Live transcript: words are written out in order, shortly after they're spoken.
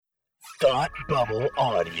Thought Bubble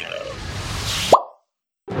Audio.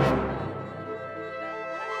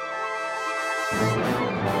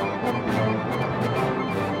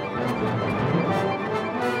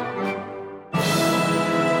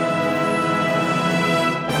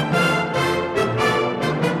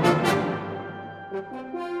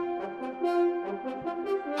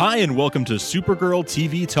 Hi, and welcome to Supergirl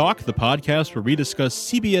TV Talk, the podcast where we discuss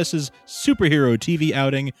CBS's superhero TV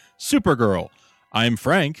outing, Supergirl. I'm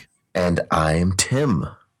Frank. And I'm Tim.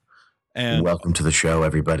 And welcome to the show,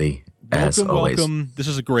 everybody. As always. Welcome. This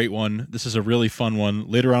is a great one. This is a really fun one.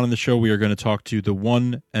 Later on in the show, we are going to talk to the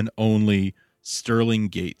one and only Sterling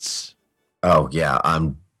Gates. Oh, yeah.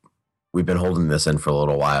 We've been holding this in for a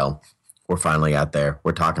little while. We're finally out there.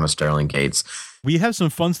 We're talking to Sterling Gates. We have some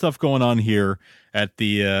fun stuff going on here at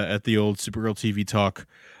the old Supergirl TV Talk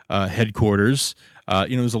headquarters.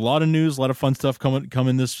 There's a lot of news, a lot of fun stuff coming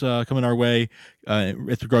our way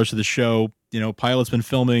with regards to the show. Pilot's been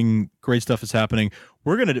filming, great stuff is happening.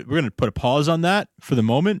 We're gonna put a pause on that for the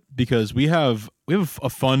moment because we have a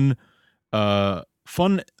fun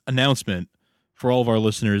announcement for all of our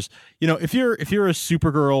listeners. If you're a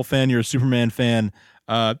Supergirl fan, you're a Superman fan.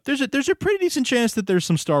 There's a pretty decent chance that there's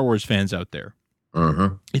some Star Wars fans out there.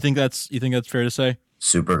 Mm-hmm. You think that's fair to say?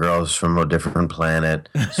 Supergirl's from a different planet.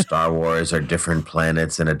 Star Wars are different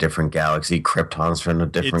planets in a different galaxy. Krypton's from a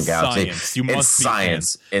different galaxy. Science. It's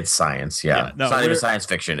science. It's science. Yeah. No, it's not even science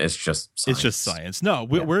fiction. It's just science. It's just science. No,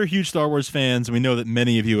 we're huge Star Wars fans, and we know that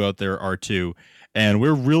many of you out there are too. And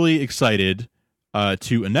we're really excited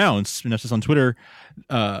to announce, and that's just on Twitter,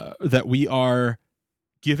 that we are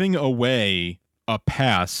giving away a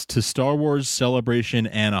pass to Star Wars Celebration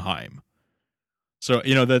Anaheim. So,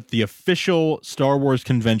 that the official Star Wars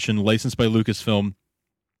convention licensed by Lucasfilm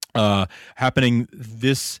happening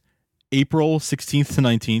this April 16th to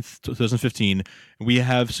 19th, 2015. We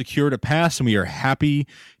have secured a pass, and we are happy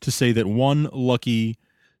to say that one lucky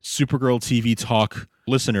Supergirl TV Talk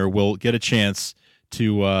listener will get a chance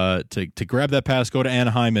to grab that pass, go to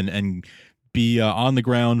Anaheim, and be on the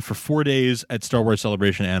ground for 4 days at Star Wars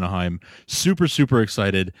Celebration Anaheim. Super, super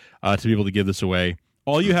excited to be able to give this away.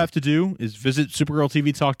 All you have to do is visit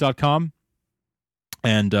supergirltvtalk.com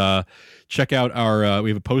and check out our we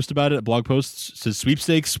have a post about it, a blog post. It says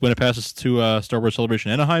sweepstakes when it passes to Star Wars Celebration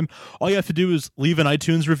Anaheim. All you have to do is leave an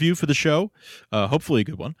iTunes review for the show, hopefully a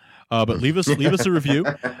good one, but leave us a review,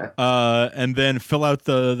 and then fill out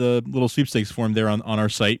the little sweepstakes form there on our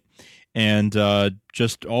site. And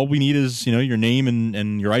just all we need is your name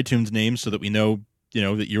and your iTunes name so that we know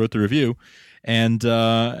that you wrote the review. And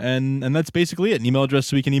that's basically it. An email address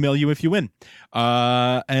so we can email you if you win.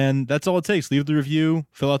 And that's all it takes. Leave the review,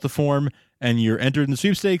 fill out the form, and you're entered in the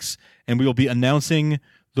sweepstakes. And we will be announcing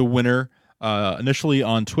the winner initially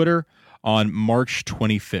on Twitter on March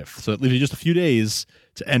 25th. So it leaves you just a few days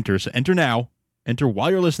to enter. So enter now. Enter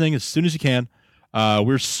while you're listening as soon as you can.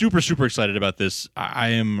 We're super, super excited about this. I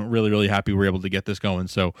am really, really happy we're able to get this going.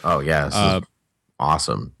 So, oh yeah, this is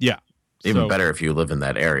awesome. Yeah. Even better if you live in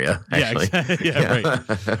that area, actually.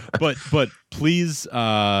 Right. But please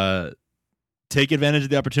take advantage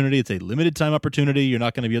of the opportunity. It's a limited time opportunity. You're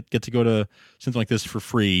not going to get to go to something like this for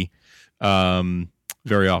free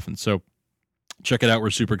very often. So check it out.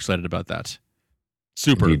 We're super excited about that.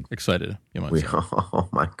 Super excited. Oh,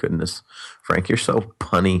 my goodness. Frank, you're so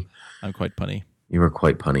punny. I'm quite punny. You are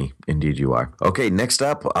quite punny. Indeed you are. Okay, next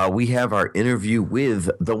up, we have our interview with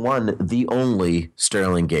the one, the only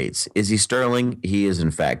Sterling Gates. Is he Sterling? He is,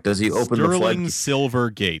 in fact. Does he open the flood? Sterling Silver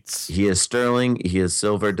Gates. He is Sterling. He is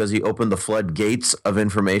Silver. Does he open the floodgates of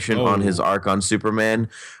information on his arc on Superman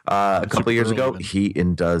a couple of years ago? He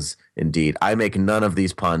does indeed. I make none of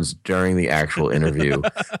these puns during the actual interview,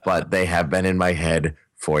 but they have been in my head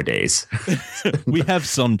for days. We have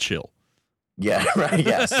some chill. Yeah, right.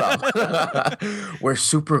 Yeah, so we're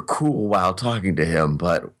super cool while talking to him,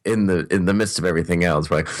 but in the midst of everything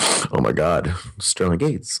else, we're like, oh my God, Sterling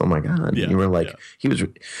Gates. Oh my God. Yeah, you were like,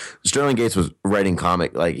 Sterling Gates was writing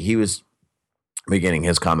comic, like he was beginning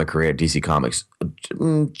his comic career at DC Comics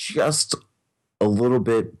just a little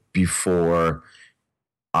bit before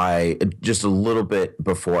I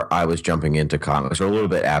was jumping into comics, or a little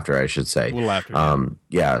bit after, I should say. A little after.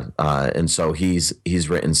 And so he's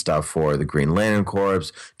written stuff for the Green Lantern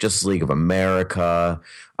Corps, Justice League of America,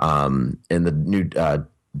 in the new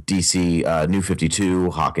DC New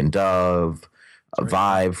 52, Hawk and Dove,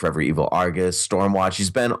 Vibe, Forever Evil Argus, Stormwatch.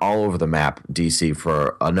 He's been all over the map, DC,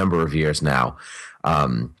 for a number of years now.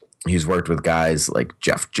 He's worked with guys like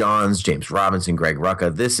Jeff Johns, James Robinson, Greg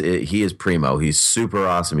Rucka. He is primo. He's super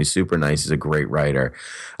awesome. He's super nice. He's a great writer.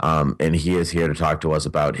 And he is here to talk to us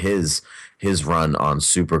about his his run on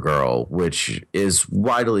Supergirl, which is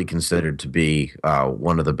widely considered to be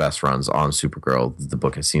one of the best runs on Supergirl the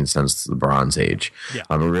book has seen since the Bronze Age. Yeah.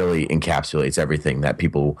 It really encapsulates everything that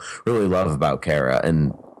people really love about Kara.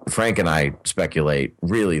 And Frank and I speculate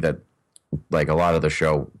really that like a lot of the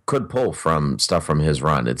show could pull from stuff from his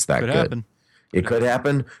run. It's that Could good. happen. It could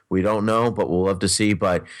happen. We don't know, but we'll love to see.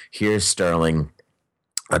 But here's Sterling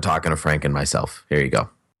talking to Frank and myself. Here you go.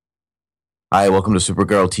 Hi, welcome to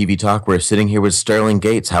Supergirl TV Talk. We're sitting here with Sterling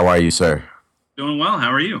Gates. How are you, sir? Doing well.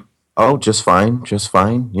 How are you? Oh, just fine. Just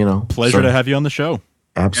fine. You know, Pleasure to have you on the show.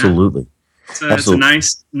 Absolutely. Yeah. It's a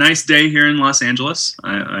nice day here in Los Angeles.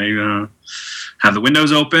 I have the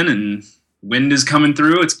windows open and wind is coming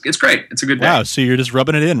through. It's great. It's a good day. Wow, so you're just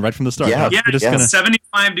rubbing it in right from the start. Yeah. Yeah, You're just it's gonna...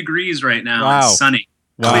 75 degrees right now. Wow. It's sunny.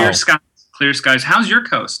 Wow. Clear skies. How's your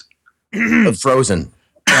coast? Frozen.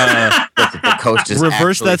 The coast is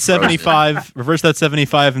reverse actually that 75. Reverse that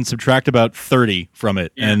 75 and subtract about 30 from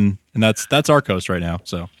it, Yeah. and that's our coast right now.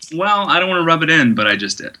 So Well, I don't want to rub it in, but I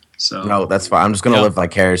just did. So frozen. No, that's fine. I'm just going to Yeah. live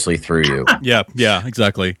vicariously through you. yeah,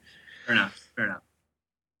 exactly. fair enough.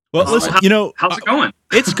 Well, listen, you know, How's it going?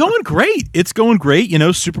 it's going great. It's going great. You know,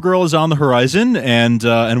 Supergirl is on the horizon, and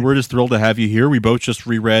we're just thrilled to have you here. We both just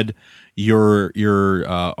reread your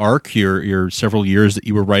arc, your several years that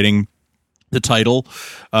you were writing the title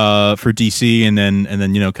for DC, and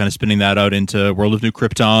then you know, kind of spinning that out into World of New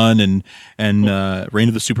Krypton and Reign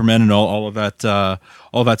of the Supermen and all of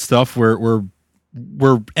that stuff.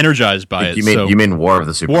 We're energized by it. You mean War of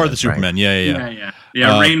the Supermen? War of the Frank. Supermen.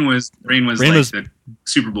 Yeah. Rain was Rain like was- the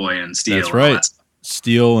Superboy and Steel. That's and all right. that stuff.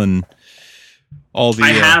 Steel and all the.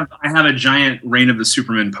 I have a giant Reign of the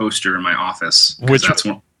Superman poster in my office. 'Cause Which- that's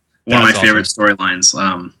one of that's my favorite storylines.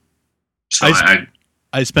 So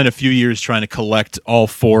I spent a few years trying to collect all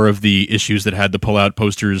 4 of the issues that had the pull-out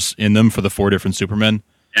posters in them for the 4 different Supermen.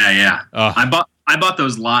 yeah. Ugh. I bought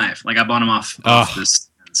those live. Like I bought them off this.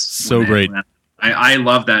 So great. I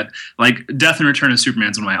love that. Like Death and Return of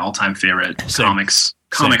Superman is one of my all-time favorite Same.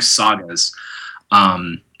 comic sagas.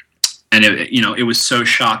 And it was so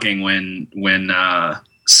shocking when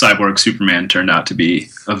Cyborg Superman turned out to be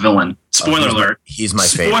a villain. Spoiler alert. He's my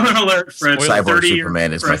favorite. Spoiler alert for a Cyborg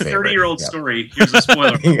Superman is my favorite. 30-year-old Yep. story. Here's a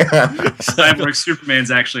spoiler. Yeah. Cyborg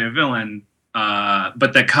Superman's actually a villain.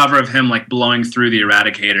 But the cover of him like blowing through the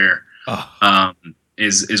Eradicator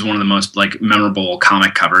is one of the most like memorable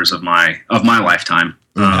comic covers of my lifetime.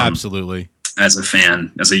 Absolutely. As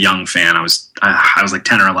a young fan, I was like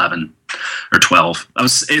 10 or 11 or 12.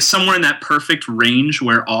 It's somewhere in that perfect range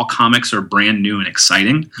where all comics are brand new and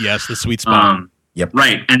exciting. Yes, the sweet spot. Yep.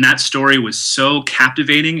 Right. And that story was so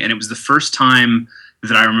captivating. And it was the first time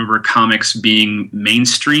that I remember comics being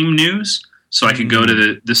mainstream news. So I could go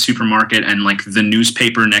to the supermarket and like the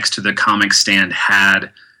newspaper next to the comic stand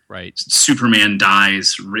had Right. Superman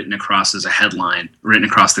dies written across the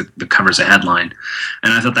cover as a headline.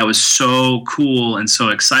 And I thought that was so cool and so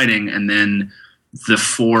exciting. And then the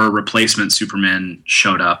 4 replacement Supermen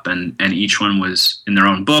showed up and each one was in their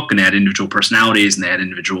own book and they had individual personalities and they had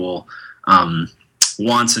individual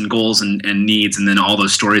wants and goals and needs. And then all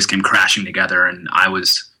those stories came crashing together and I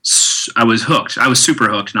was hooked. I was super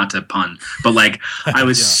hooked, not to pun, but like I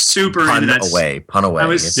was super Pun into that. Pun away. I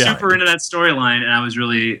was It's super into that storyline, and I was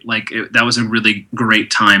really like that was a really great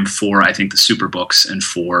time for I think the super books and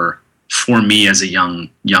for me as a young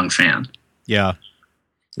fan. Yeah.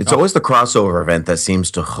 It's always the crossover event that seems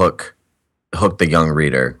to hook the young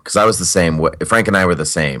reader. Because I was the same way. Frank and I were the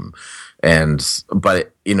same,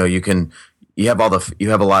 but you know you have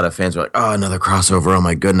a lot of fans who are like, oh, another crossover. Oh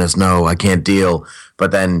my goodness, no, I can't deal. But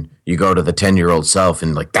then you go to the 10-year-old self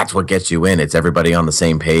and like that's what gets you in. It's everybody on the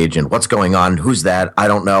same page and what's going on? Who's that? I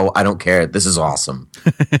don't know. I don't care. This is awesome.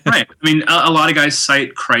 Right. I mean, a lot of guys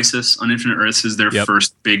cite Crisis on Infinite Earths as their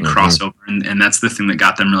first big crossover, and that's the thing that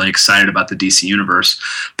got them really excited about the DC universe.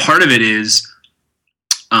 Part of it is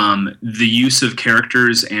the use of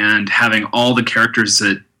characters and having all the characters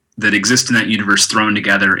that exist in that universe thrown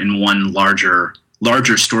together in one larger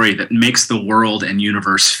story that makes the world and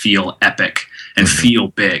universe feel epic and feel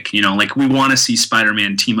big. You know, like we want to see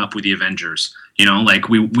Spider-Man team up with the Avengers. You know, like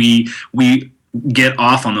we get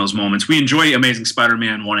off on those moments. We enjoy Amazing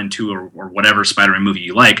Spider-Man 1 and 2 or whatever Spider-Man movie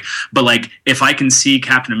you like. But like if I can see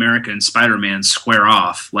Captain America and Spider-Man square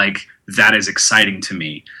off, like that is exciting to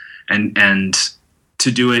me. And to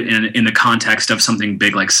do it in the context of something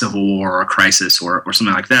big like Civil War or Crisis or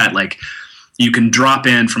something like that, like you can drop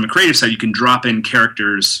in from a creative side, you can drop in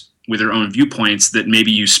characters with their own viewpoints that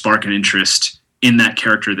maybe you spark an interest in that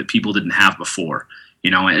character that people didn't have before, you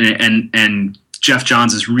know, and Jeff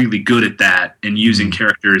Johns is really good at that and using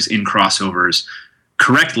characters in crossovers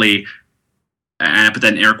correctly and I put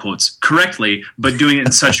that in air quotes correctly, but doing it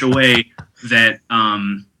in such a way that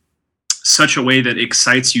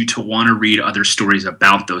excites you to want to read other stories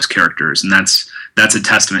about those characters, and that's a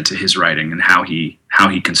testament to his writing and how he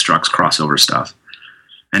constructs crossover stuff.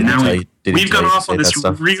 And now we've gone off on this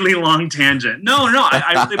really long tangent. No,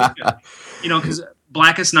 I really, because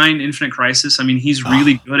Blackest Night and Infinite Crisis, I mean, he's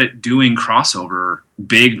really good at doing crossover,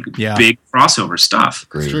 big crossover stuff.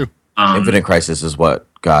 It's true. Infinite Crisis is what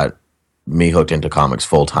got me hooked into comics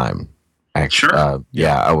full time. Sure.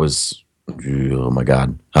 I was, oh my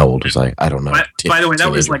God, how old was I? I don't know. By the way, that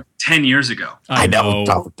was like 10 years ago. I know.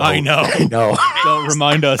 Don't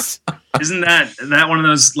remind us. Isn't that one of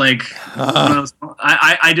those, like,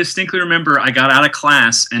 I distinctly remember I got out of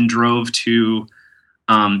class and drove to,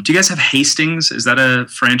 do you guys have Hastings? Is that a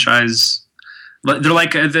franchise? They're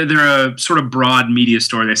like, they're a sort of broad media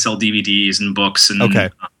store. They sell DVDs and books, and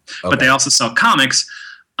but they also sell comics.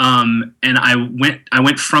 And I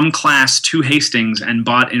went from class to Hastings and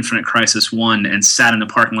bought Infinite Crisis 1 and sat in the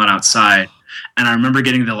parking lot outside. And I remember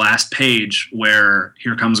getting the last page where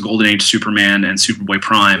here comes Golden Age Superman and Superboy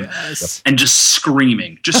Prime, and just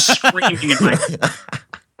screaming and like,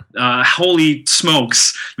 holy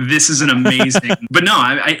smokes, this is an amazing. But no,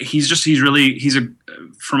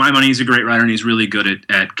 for my money, he's a great writer, and he's really good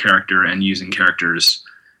at character and using characters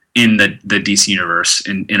in the DC universe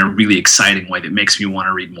in a really exciting way that makes me want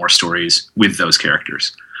to read more stories with those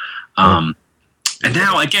characters. And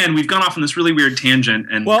now, again, we've gone off on this really weird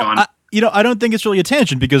tangent and gone. I don't think it's really a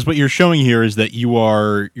tangent, because what you're showing here is that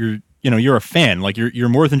you're a fan. Like you're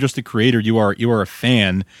more than just a creator. You are a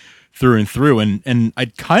fan through and through. And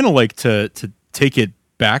I'd kind of like to take it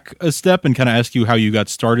back a step and kind of ask you how you got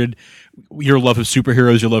started. Your love of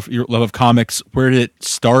superheroes, your love of comics. Where did it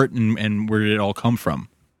start, and where did it all come from?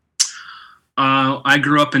 I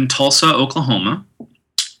grew up in Tulsa, Oklahoma,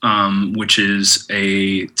 which is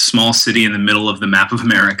a small city in the middle of the map of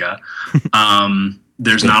America.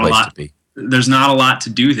 There's not a lot to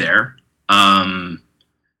do there. And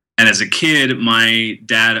as a kid, my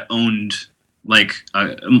dad owned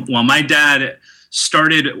my dad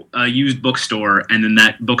started a used bookstore, and then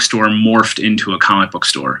that bookstore morphed into a comic book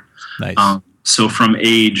store. Nice. So from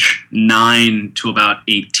age 9 to about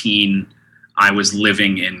 18, I was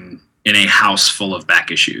living in a house full of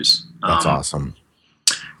back issues. That's awesome.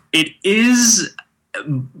 It is,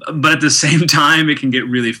 but at the same time, it can get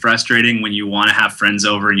really frustrating when you want to have friends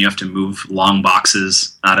over and you have to move long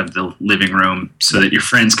boxes out of the living room so that your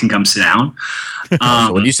friends can come sit down.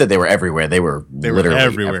 So when you said they were everywhere, they were literally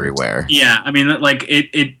everywhere. Yeah, I mean, like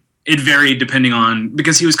it varied depending on,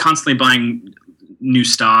 because he was constantly buying new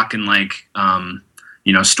stock, and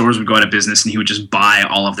stores would go out of business, and he would just buy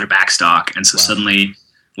all of their back stock, and so suddenly,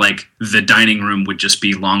 like, the dining room would just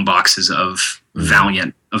be long boxes of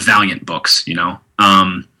Valiant books,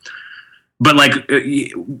 But like,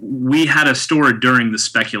 we had a store during the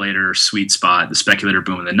speculator sweet spot, the speculator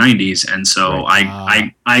boom in the 90s, and so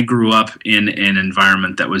I grew up in an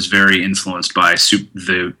environment that was very influenced by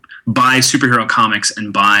superhero comics,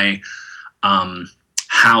 and by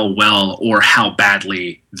how well or how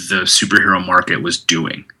badly the superhero market was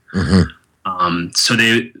doing. So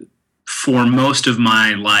for most of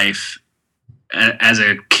my life, as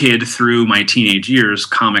a kid through my teenage years,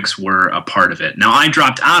 comics were a part of it. Now, I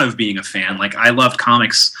dropped out of being a fan. Like, I loved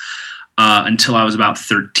comics until I was about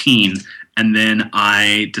 13, and then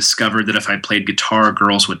I discovered that if I played guitar,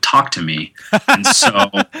 girls would talk to me. And so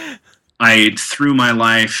I threw my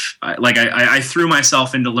life, I threw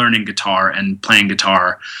myself into learning guitar and playing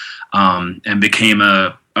guitar, and became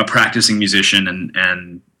a practicing musician,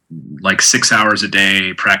 and like 6 hours a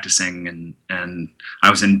day practicing, and I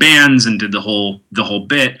was in bands and did the whole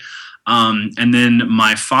bit. And then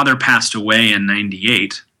my father passed away in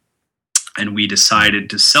 98, and we decided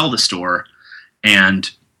to sell the store.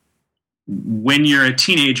 And when you're a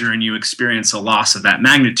teenager and you experience a loss of that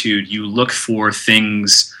magnitude, you look for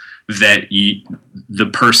things that the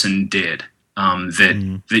person did,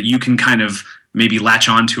 that you can kind of maybe latch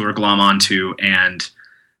onto or glom onto, and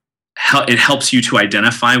it helps you to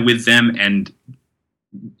identify with them. And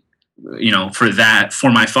for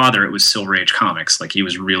my father, it was Silver Age comics. Like, he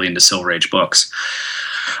was really into Silver Age books.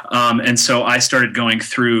 And so I started going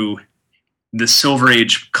through the Silver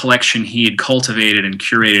Age collection he had cultivated and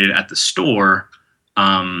curated at the store,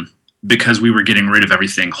 because we were getting rid of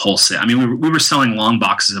everything wholesale. I mean, we were selling long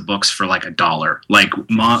boxes of books for like $1. Like,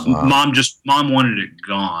 mom wanted it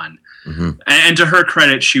gone. And to her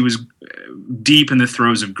credit, she was deep in the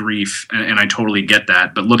throes of grief, and I totally get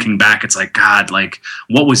that. But looking back, it's like, God, like,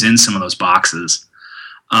 what was in some of those boxes?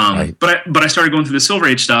 Right. But I started going through the Silver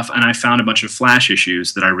Age stuff, and I found a bunch of Flash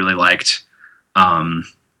issues that I really liked.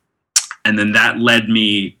 And then that led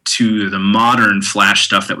me to the modern Flash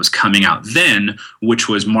stuff that was coming out then, which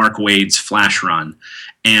was Mark Waid's Flash run.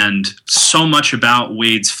 And so much about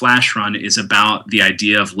Waid's Flash run is about the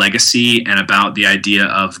idea of legacy and about the idea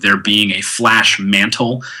of there being a Flash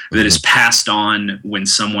mantle that is passed on when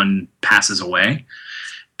someone passes away.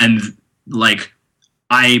 And like,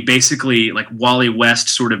 I basically, like, Wally West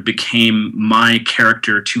sort of became my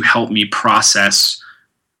character to help me process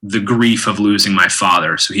the grief of losing my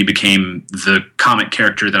father. So he became the comic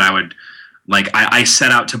character that I would, like, I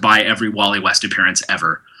set out to buy every Wally West appearance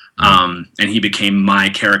ever. And he became my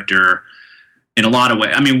character in a lot of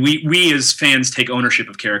ways. I mean, we as fans take ownership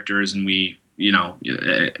of characters, and we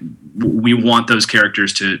want those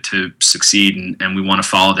characters to succeed, and we want to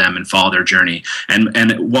follow them and follow their journey.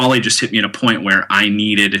 And Wally just hit me at a point where I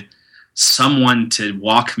needed someone to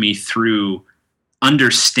walk me through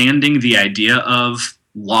understanding the idea of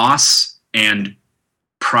loss and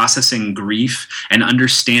processing grief and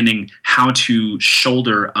understanding how to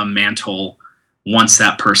shoulder a mantle once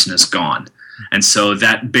that person is gone. And so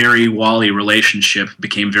that Barry-Wally relationship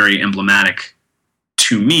became very emblematic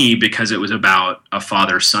to me because it was about a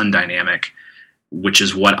father-son dynamic, which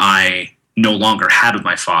is what I no longer had with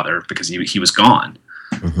my father because he was gone.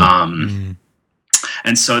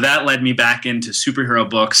 And so that led me back into superhero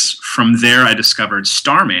books. From there, I discovered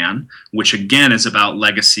Starman, which again is about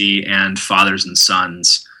legacy and fathers and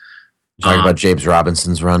sons. Talking about James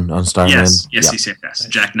Robinson's run on Starman? Yes.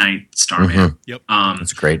 Jack Knight, Starman. Yep.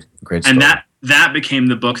 That's great story. And that became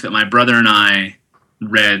the book that my brother and I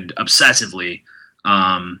read obsessively.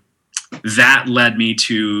 That led me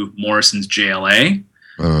to Morrison's JLA.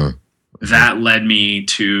 That led me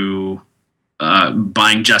to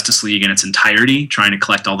buying Justice League in its entirety, trying to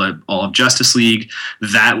collect all of Justice League.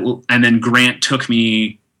 And then Grant took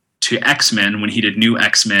me to X-Men when he did New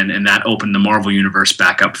X-Men, and that opened the Marvel Universe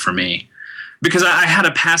back up for me. Because I had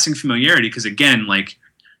a passing familiarity, because again, like,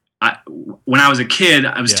 when I was a kid,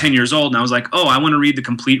 I was 10 years old, and I was like, oh, I want to read the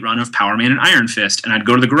complete run of Power Man and Iron Fist. And I'd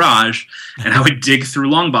go to the garage, and I would dig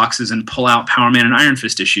through long boxes and pull out Power Man and Iron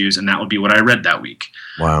Fist issues, and that would be what I read that week.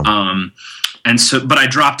 Wow. And so, but I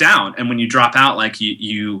dropped out, and when you drop out, like,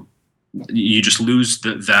 you just lose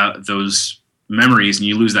those memories, and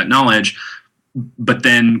you lose that knowledge. But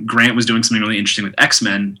then Grant was doing something really interesting with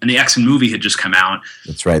X-Men, and the X-Men movie had just come out.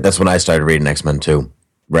 That's right. That's when I started reading X-Men too.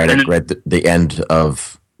 Right at the end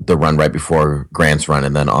of the run, right before Grant's run,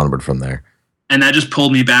 and then onward from there. And that just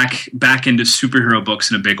pulled me back into superhero books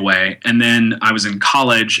in a big way. And then I was in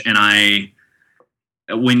college, and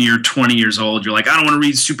when you're 20 years old, you're like, I don't want to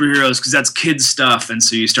read superheroes because that's kids stuff. And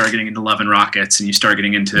so you start getting into Love and Rockets, and you start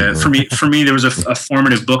getting into, for me, there was a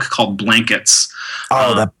formative book called Blankets.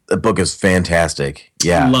 Oh, that book is fantastic.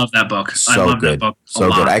 Yeah. I love that book. So I love good. that book so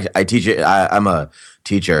lot. Good. I teach it. I'm a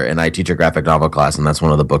teacher, and I teach a graphic novel class, and that's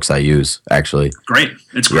one of the books I use, actually. Great.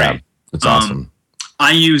 It's great. Yeah, it's awesome.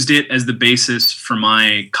 I used it as the basis for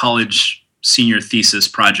my college senior thesis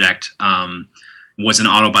project. Was an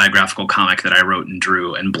autobiographical comic that I wrote and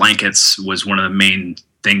drew, and Blankets was one of the main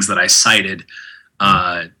things that I cited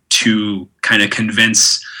to kind of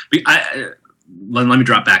convince. Let me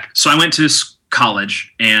drop back. So I went to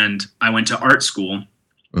college, and I went to art school,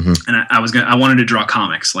 and I wanted to draw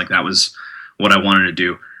comics. Like, that was what I wanted to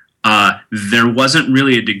do. There wasn't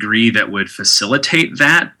really a degree that would facilitate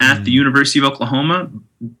that at the University of Oklahoma,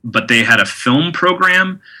 but they had a film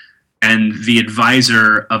program. And the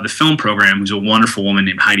advisor of the film program, who's a wonderful woman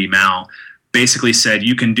named Heidi Mao, basically said,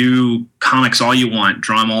 you can do comics all you want,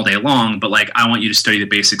 draw them all day long, but, like, I want you to study the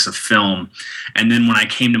basics of film. And then when I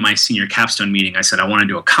came to my senior capstone meeting, I said, I want to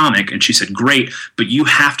do a comic. And she said, great, but you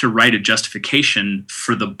have to write a justification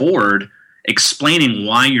for the board explaining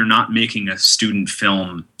why you're not making a student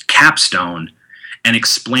film capstone, and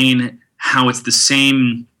explain how it's the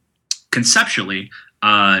same conceptually,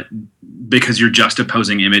 because you're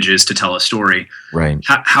juxtaposing images to tell a story. Right.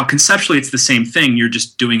 How conceptually it's the same thing, you're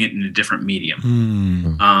just doing it in a different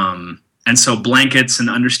medium. And so Blankets and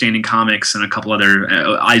Understanding Comics and a couple other,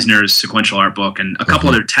 Eisner's sequential art book and a couple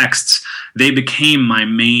other texts, they became my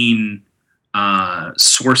main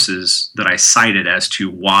sources that I cited as to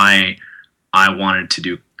why I wanted to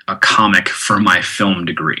do a comic for my film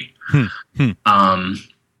degree. And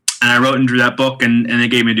I wrote and drew that book, and they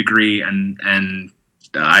gave me a degree, and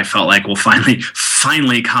I felt like, well,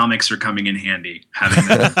 finally, comics are coming in handy. Having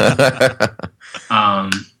that.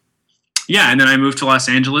 And then I moved to Los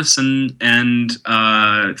Angeles, and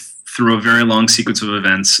through a very long sequence of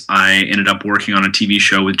events, I ended up working on a TV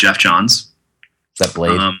show with Jeff Johns. Is that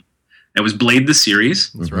Blade? It was Blade the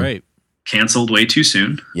series. That's right. Canceled way too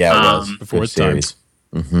soon. Yeah, it was before its time.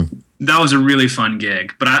 That was a really fun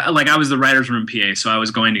gig, but I was the writer's room PA, so I was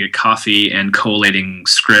going to get coffee and collating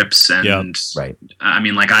scripts, and right. I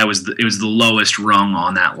mean, like it was the lowest rung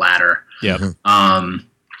on that ladder. Yeah.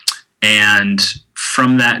 And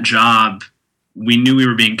from that job, we knew we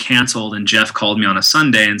were being canceled, and Jeff called me on a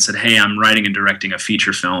Sunday and said, "Hey, I'm writing and directing a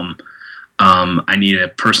feature film. I need a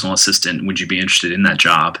personal assistant. Would you be interested in that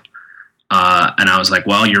job?" And I was like,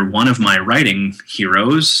 "Well, you're one of my writing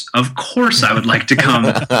heroes. Of course I would like to come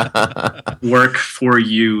work for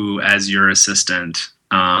you as your assistant."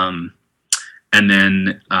 And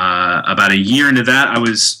then about a year into that, I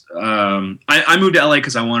was I moved to LA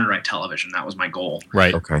because I wanted to write television. That was my goal.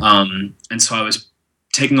 Right. Okay. And so I was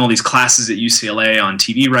taking all these classes at UCLA on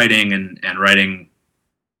TV writing and writing,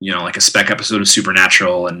 like a spec episode of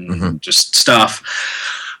Supernatural and just stuff.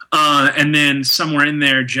 And then somewhere in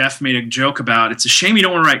there, Jeff made a joke about, it's a shame you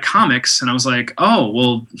don't want to write comics. And I was like, oh,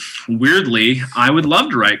 well, weirdly, I would love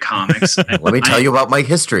to write comics. Let me tell you about my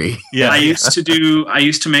history. Yeah. I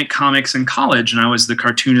used to make comics in college, and I was the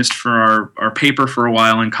cartoonist for our paper for a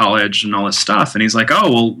while in college and all this stuff. And he's like,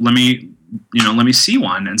 oh, well, let me see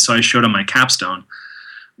one. And so I showed him my capstone,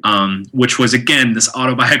 which was, again, this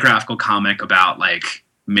autobiographical comic about like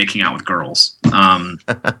making out with girls.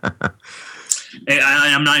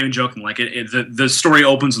 I'm not even joking. Like the story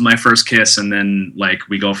opens with my first kiss, and then like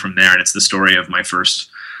we go from there, and it's the story of my first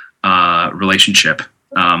relationship,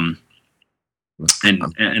 and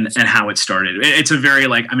how it started. It's a very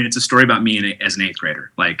it's a story about me as an 8th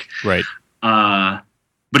grader. Like, right.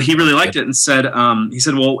 But he really liked it and said, he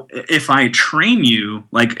said, well, if I train you,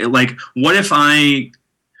 like what if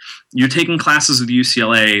you're taking classes with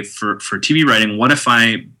UCLA for TV writing? What if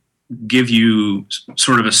I give you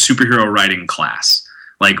sort of a superhero writing class?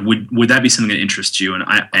 Like, would that be something that interests you?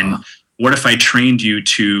 And what if I trained you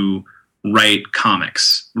to write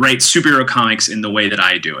superhero comics in the way that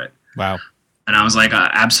I do it? Wow. And I was like,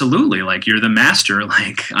 absolutely. Like, you're the master.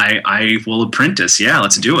 Like, I will apprentice. Yeah,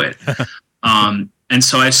 let's do it. And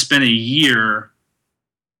so I spent about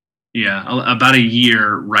a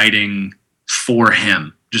year writing for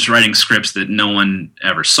him, just writing scripts that no one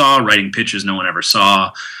ever saw, writing pitches no one ever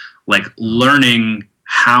saw, like learning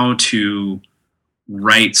how to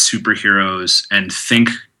write superheroes and think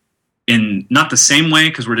in not the same way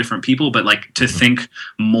because we're different people, but like to think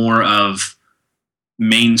more of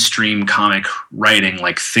mainstream comic writing,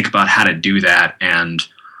 like think about how to do that and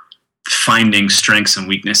finding strengths and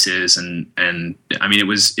weaknesses. And I mean, it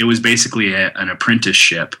was basically an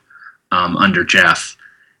apprenticeship under Jeff.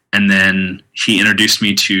 And then he introduced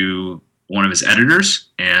me to one of his editors,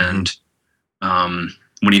 and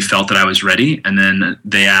when he felt that I was ready, and then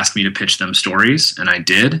they asked me to pitch them stories, and I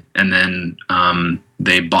did. And then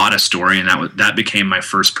they bought a story, and that became my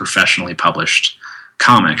first professionally published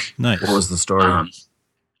comic. Nice. What was the story?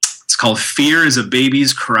 It's called Fear is a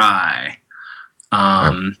Baby's Cry.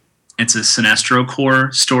 It's a Sinestro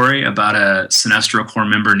Corps story about a Sinestro Corps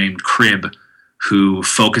member named Crib who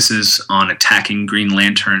focuses on attacking Green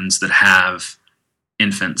Lanterns that have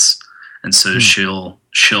infants. And so she'll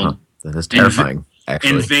that is terrifying.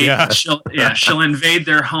 She'll invade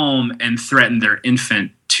their home and threaten their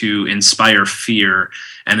infant to inspire fear.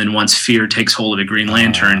 And then once fear takes hold of a Green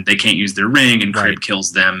Lantern, they can't use their ring, and Crib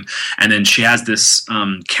kills them. And then she has this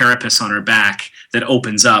carapace on her back that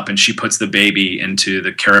opens up, and she puts the baby into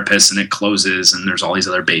the carapace, and it closes, and there's all these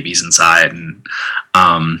other babies inside. And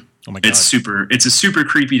oh my God. It's a super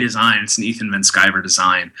creepy design. It's an Ethan Van Sciver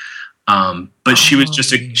design. But she was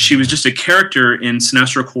just a character in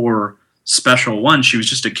Sinestro Corps Special 1. She was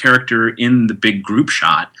just a character in the big group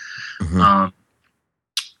shot.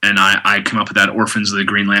 And I came up with that Orphans of the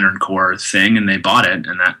Green Lantern Corps thing, and they bought it,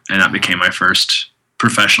 and that became my first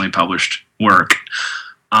professionally published work.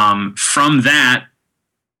 From that,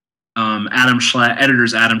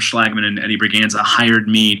 editors Adam Schlagman and Eddie Braganza hired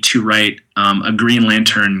me to write a Green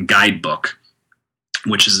Lantern guidebook,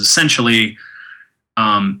 which is essentially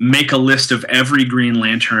make a list of every Green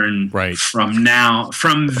Lantern from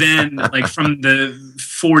then, like from the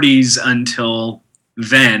 40s until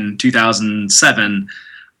then, 2007,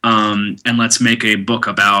 and let's make a book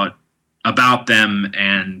about them.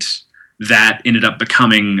 And that ended up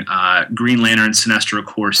becoming Green Lantern Sinestro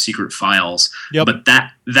Corps Secret Files. Yep. But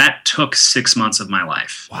that took 6 months of my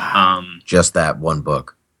life. Wow. Just that one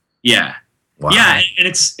book. Yeah. Wow. Yeah, and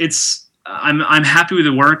it's I'm happy with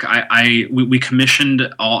the work. We commissioned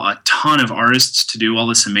a ton of artists to do all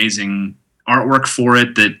this amazing artwork for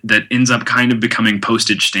it that ends up kind of becoming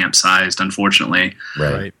postage stamp sized, unfortunately.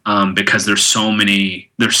 Right. Because there's so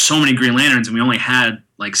many Green Lanterns, and we only had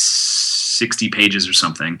like 60 pages or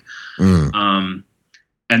something. And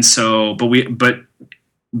so, but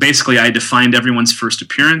basically I defined everyone's first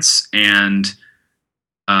appearance and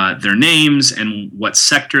their names and what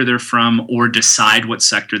sector they're from, or decide what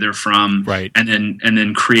sector they're from, right? And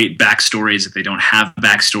then create backstories if they don't have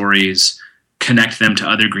backstories, connect them to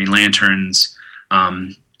other Green Lanterns.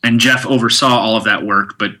 And Jeff oversaw all of that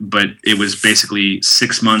work, but it was basically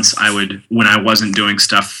 6 months. When I wasn't doing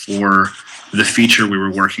stuff for the feature we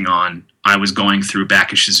were working on, I was going through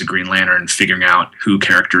back issues of Green Lantern, figuring out who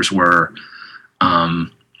characters were,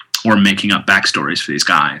 or making up backstories for these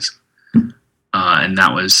guys. And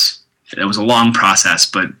that was a long process,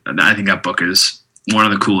 but I think that book is one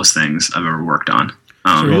of the coolest things I've ever worked on.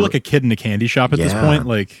 So you're like a kid in a candy shop at this point,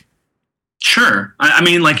 like. Sure. I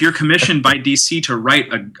mean, like, you're commissioned by DC to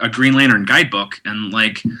write a Green Lantern guidebook, and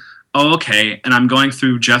like, oh, okay, and I'm going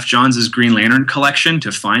through Jeff Johns' Green Lantern collection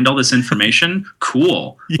to find all this information.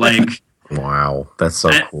 Cool. Yeah. Like, wow, that's so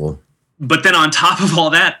cool. But then on top of all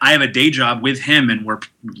that, I have a day job with him, and we're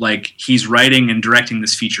like, he's writing and directing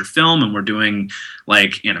this feature film, and we're doing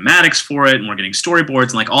like animatics for it, and we're getting storyboards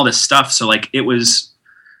and like all this stuff. So like, it was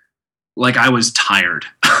like, I was tired.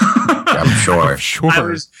 I'm sure.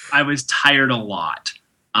 I was tired a lot,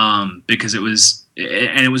 because it was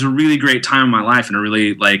a really great time in my life, and I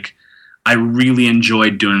really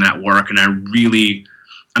enjoyed doing that work. And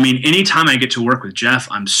anytime I get to work with Jeff,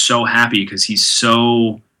 I'm so happy, because he's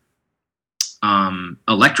so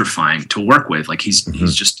electrifying to work with. Like,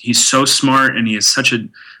 he's so smart, and he has such a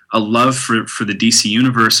love for the DC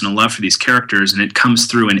universe and a love for these characters, and it comes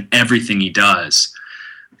through in everything he does.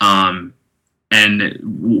 And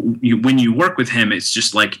when you work with him, it's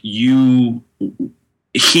just like he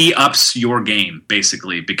ups your game,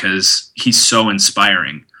 basically, because he's so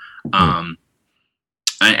inspiring. And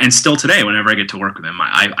still today, whenever I get to work with him,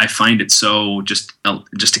 I find it so just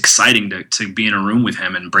exciting to be in a room with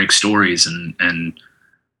him and break stories and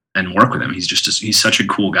work with him. He's such a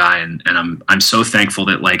cool guy, and I'm so thankful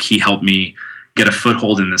that like he helped me get a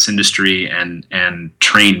foothold in this industry and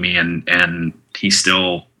train me, and we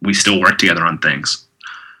still work together on things.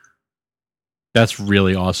 That's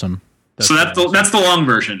really awesome. That's the long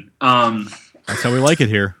version. That's how we like it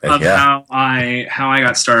here. Of how I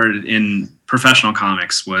got started in professional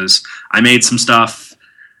comics was I made some stuff.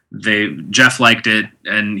 Jeff liked it,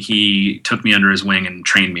 and he took me under his wing and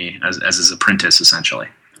trained me as his apprentice, essentially.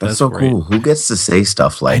 That's so great. Cool. Who gets to say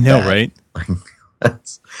stuff like that? I know, right?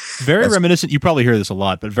 That's reminiscent. You probably hear this a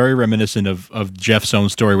lot, but very reminiscent of Jeff's own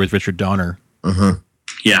story with Richard Donner. Mm-hmm.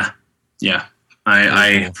 Yeah.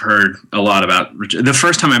 I've heard a lot about Richard. The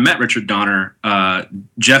first time I met Richard Donner,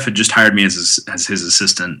 Jeff had just hired me as his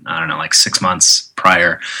assistant. I don't know, like 6 months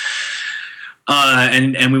prior.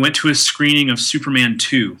 And we went to a screening of Superman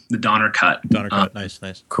 2, the Donner cut.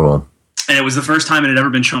 Nice. Cool. And it was the first time it had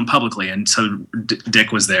ever been shown publicly. And so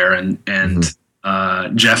Dick was there, and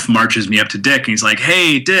Jeff marches me up to Dick, and he's like,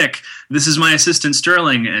 "Hey, Dick, this is my assistant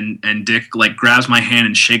Sterling." And Dick like grabs my hand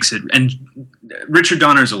and shakes it. And Richard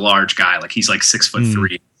Donner's a large guy, like he's like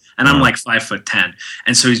 6'3", and I'm like 5'10",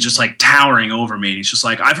 and so he's just like towering over me. And he's just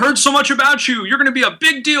like, "I've heard so much about you. You're going to be a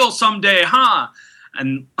big deal someday, huh?"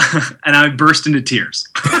 And I burst into tears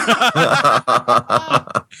because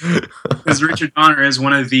Richard Donner is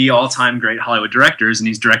one of the all-time great Hollywood directors, and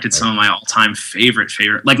he's directed some of my all-time favorite.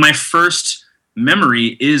 Like, my first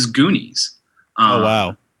memory is Goonies. Oh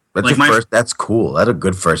wow, that's cool. That's a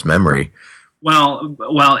good first memory. Well,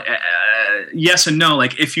 yes and no.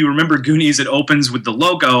 Like, if you remember Goonies, it opens with the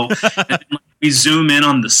logo, and then, like, we zoom in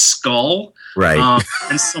on the skull. Right.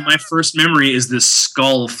 And so my first memory is this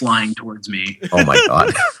skull flying towards me. Oh my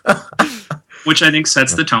God. Which I think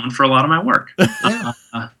sets the tone for a lot of my work. A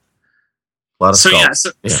lot of skulls.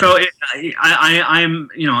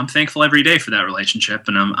 I'm thankful every day for that relationship,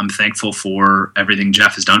 and I'm thankful for everything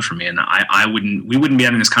Jeff has done for me. And we wouldn't be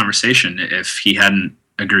having this conversation if he hadn't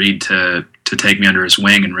agreed to take me under his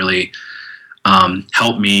wing and really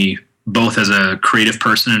help me both as a creative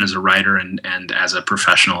person and as a writer and as a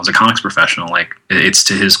professional, as a comics professional. Like, it's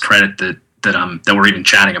to his credit that we're even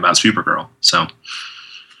chatting about Supergirl. So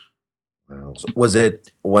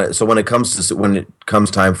when it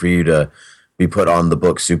comes time for you to be put on the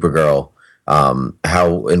book Supergirl,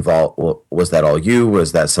 how involved was that? All you?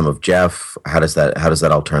 Was that some of Jeff? How does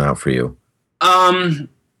that all turn out for you?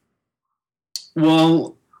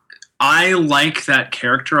 Well, I like that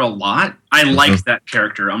character a lot. I liked that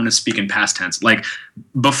character. I'm going to speak in past tense. Like,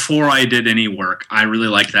 before I did any work, I really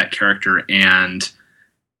liked that character. And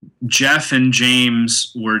Jeff and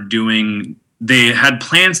James they had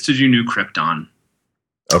plans to do New Krypton.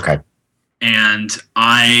 Okay. And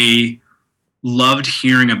I loved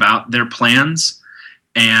hearing about their plans,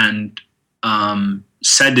 and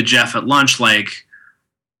said to Jeff at lunch, like,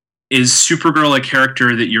 is Supergirl a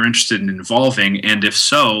character that you're interested in involving? And if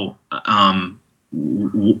so, can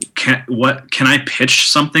I pitch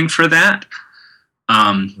something for that,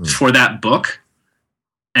 for that book?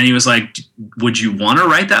 And he was like, would you want to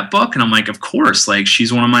write that book? And I'm like, of course. Like,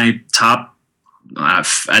 she's one of my top,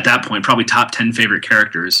 at that point, probably top 10 favorite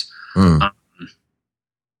characters.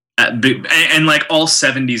 And like all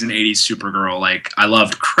 70s and 80s Supergirl, like I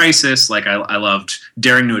loved Crisis, like I loved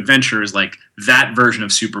Daring New Adventures, like that version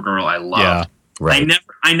of Supergirl I loved. Yeah, right.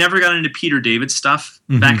 I never got into Peter David stuff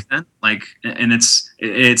back then. Like, and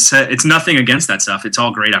it's nothing against that stuff. It's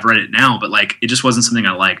all great. I've read it now, but like it just wasn't something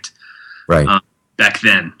I liked. Right. Back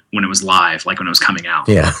then when it was live, like when it was coming out.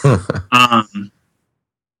 Yeah. Kind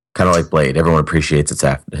of like Blade. Everyone appreciates it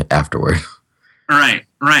afterward. Right.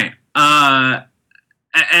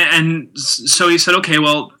 And so he said, okay,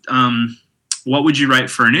 well, what would you write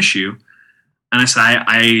for an issue? And I said,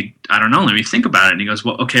 I don't know. Let me think about it. And he goes,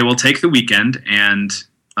 well, okay, we'll take the weekend and,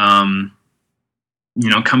 come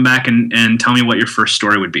back and tell me what your first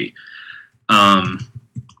story would be. And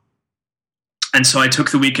so I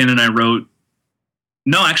took the weekend and I wrote,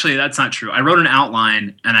 no, actually, that's not true. I wrote an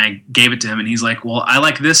outline and I gave it to him and he's like, well, I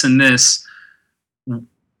like this and this.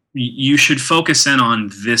 You should focus in on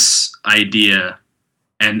this idea.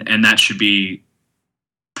 And that should be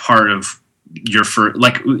part of your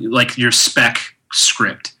like your spec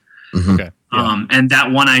script. Mm-hmm. Okay. Yeah. And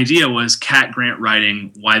that one idea was Cat Grant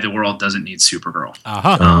writing Why the World Doesn't Need Supergirl.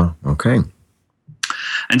 Okay.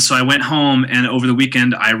 And so I went home and over the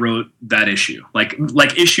weekend I wrote that issue. Like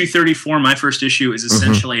issue 34, my first issue is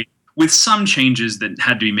essentially with some changes that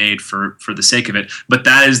had to be made for the sake of it. But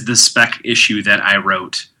that is the spec issue that I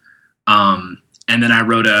wrote. And then I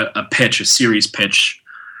wrote a series pitch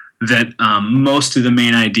that most of the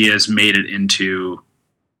main ideas made it into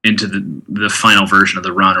the final version of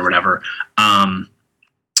the run or whatever. And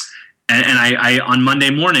I on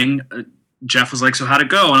Monday morning, Jeff was like, so how'd it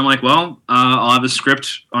go? And I'm like, well, I'll have the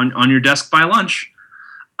script on your desk by lunch.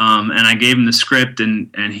 And I gave him the script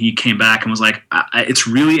and he came back and was like, it's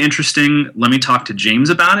really interesting. Let me talk to James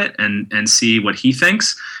about it and see what he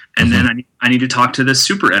thinks. And then I need to talk to the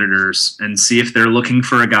super editors and see if they're looking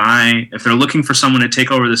for if they're looking for someone to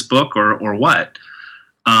take over this book or what.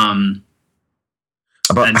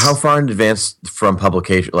 About how far in advance from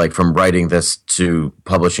publication, like from writing this to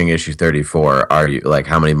publishing issue 34, are you? Like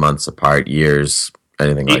how many months apart, years,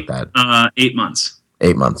 anything like that? 8 months.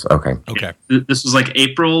 8 months. Okay. Okay. This was like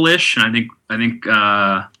April-ish, and I think it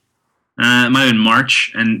might have been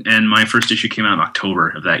March, and my first issue came out in October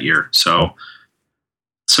of that year. So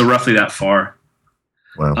roughly that far.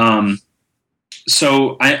 Wow.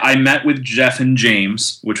 So I met with Jeff and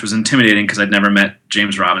James, which was intimidating because I'd never met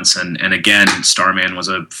James Robinson. And again, Starman was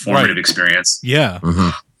a formative experience. Yeah.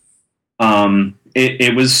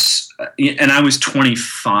 It was, and I was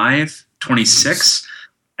 25, 26.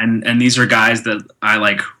 And these are guys that I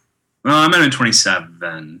like, well, I met in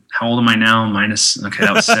 27. How old am I now? Okay,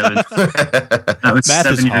 that was 7. That was Math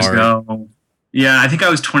 7 years hard. ago. Yeah, I think I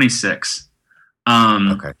was 26.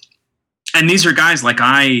 Okay. And these are guys like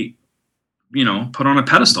I, put on a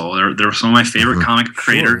pedestal. They're some of my favorite comic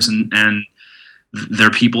creators, and they're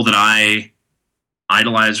people that I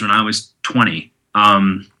idolized when I was 20.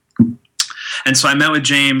 And so I met with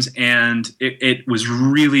James, and it was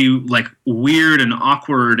really like weird and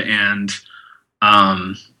awkward, and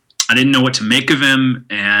I didn't know what to make of him,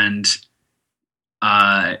 and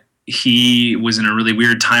he was in a really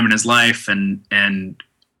weird time in his life, and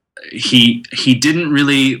he didn't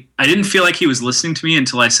really, I didn't feel like he was listening to me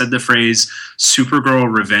until I said the phrase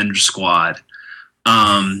Supergirl Revenge Squad.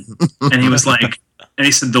 And he was like, and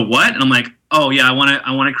he said, the what? And I'm like, oh yeah, I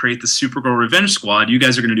want to create the Supergirl Revenge Squad. You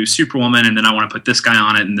guys are going to do Superwoman, and then I want to put this guy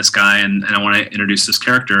on it and this guy, and I want to introduce this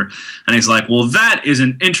character. And he's like, well, that is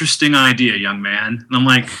an interesting idea, young man. And I'm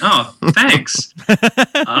like, oh, thanks.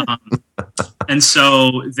 And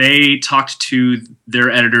so they talked to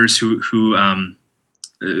their editors who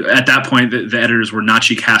at that point, the editors were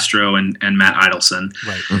Nachi Castro and Matt Idelson.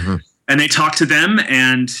 Right. And they talked to them,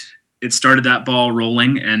 and it started that ball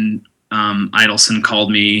rolling. And Idelson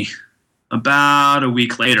called me about a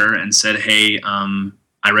week later and said, hey,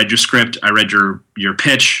 I read your script. I read your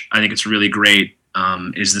pitch. I think it's really great.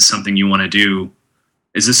 Is this something you want to do?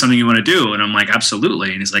 And I'm like,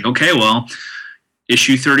 absolutely. And he's like, okay, well,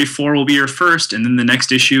 issue 34 will be your first, and then the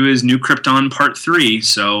next issue is New Krypton Part 3.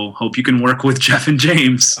 So hope you can work with Jeff and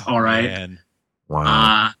James. All right. Man.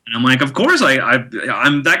 Wow. And I'm like, of course,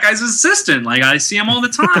 I'm that guy's assistant. Like I see him all the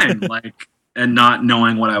time. Like, and not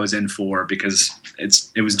knowing what I was in for, because it's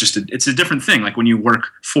a different thing. Like when you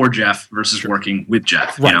work for Jeff versus working with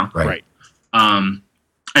Jeff. Right. You know. Right.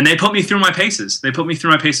 and they put me through my paces. They put me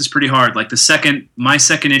through my paces pretty hard. Like my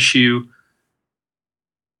second issue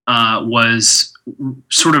was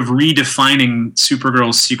sort of redefining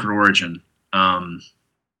Supergirl's secret origin,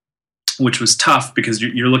 which was tough because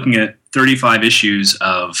you're looking at 35 issues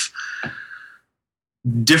of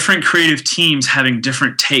different creative teams having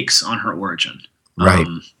different takes on her origin. Right.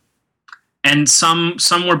 And some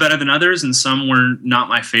were better than others, and some were not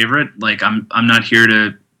my favorite. Like I'm not here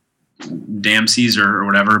to damn Caesar or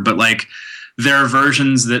whatever, but like there are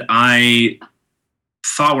versions that I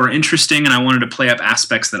thought were interesting, and I wanted to play up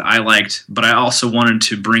aspects that I liked, but I also wanted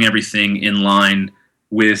to bring everything in line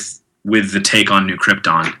with the take on New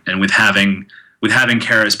Krypton and with having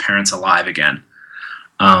Kara's parents alive again.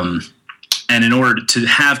 And in order to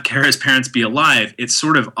have Kara's parents be alive, it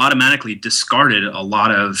sort of automatically discarded a lot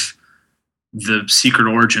of the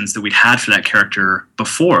secret origins that we'd had for that character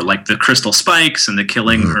before, like the crystal spikes and the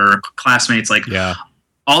killing her classmates. Like,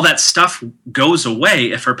 all that stuff goes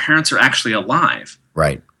away if her parents are actually alive.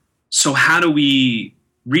 Right. So how do we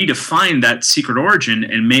redefine that secret origin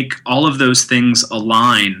and make all of those things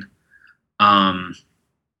align,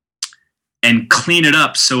 and clean it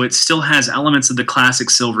up so it still has elements of the classic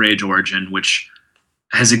Silver Age origin, which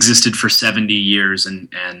has existed for 70 years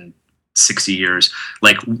and 60 years.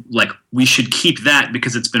 Like we should keep that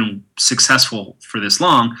because it's been successful for this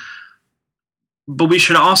long. But we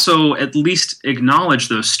should also at least acknowledge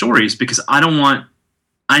those stories, because I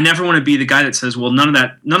never want to be the guy that says, well, none of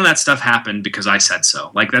that stuff happened because I said so.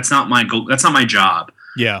 Like, that's not my goal. That's not my job.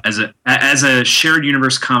 Yeah. As a shared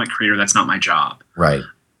universe comic creator, that's not my job. Right.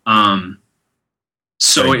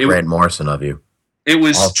 So Grant Morrison of you. It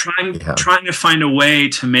was trying to find a way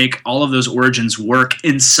to make all of those origins work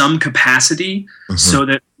in some capacity, so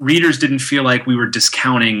that readers didn't feel like we were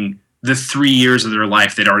discounting the 3 years of their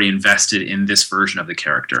life they'd already invested in this version of the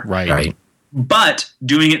character. Right. But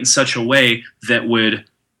doing it in such a way that would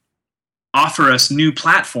offer us new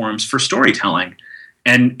platforms for storytelling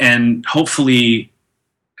and hopefully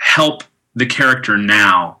help the character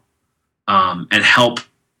now, and help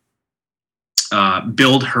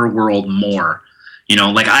build her world more. You know,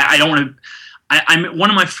 like I don't want to. I'm one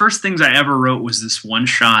of my first things I ever wrote was this one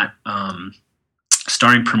shot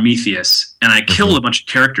starring Prometheus, and I killed a bunch of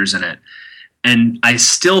characters in it, and I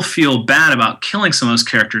still feel bad about killing some of those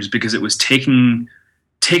characters because it was taking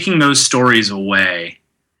those stories away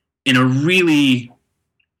in a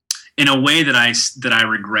way that I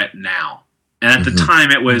regret now. And at the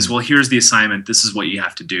time, it was, well, here's the assignment. This is what you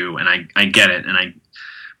have to do, and I get it,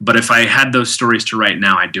 but if I had those stories to write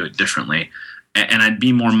now, I'd do it differently. And I'd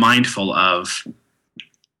be more mindful of,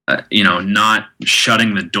 not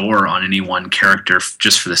shutting the door on any one character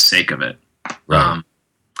just for the sake of it. Right.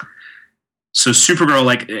 So Supergirl,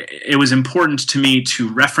 like, it was important to me to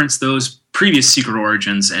reference those previous secret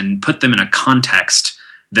origins and put them in a context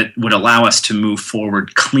that would allow us to move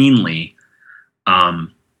forward cleanly, while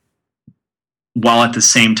at the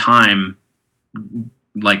same time,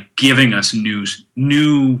 like, giving us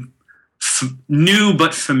new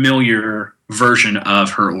but familiar version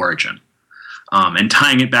of her origin, and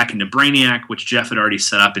tying it back into Brainiac, which Jeff had already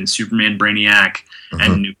set up in Superman Brainiac,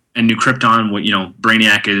 and New Krypton. What,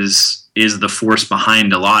 Brainiac is the force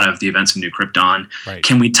behind a lot of the events of New Krypton. Right.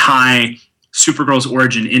 Can we tie Supergirl's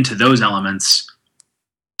origin into those elements,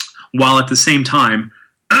 while at the same time,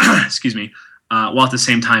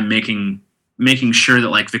 making sure that,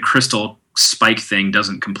 like, the crystal spike thing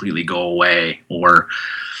doesn't completely go away, or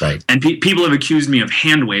right. And people have accused me of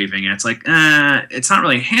hand waving, and it's like, it's not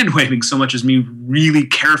really hand waving so much as me really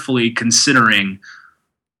carefully considering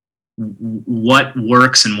what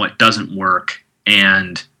works and what doesn't work,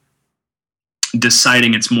 and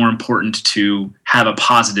deciding it's more important to have a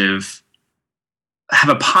positive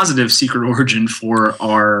secret origin for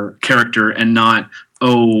our character, and not,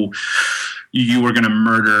 you were going to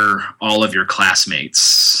murder all of your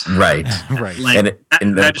classmates. Right. Right. Like, And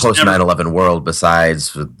in the post 9/11 world,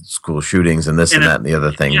 besides school shootings and this and that and the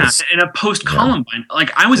other thing. Yeah, in a post Columbine,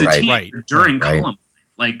 like, I was a teenager during Columbine.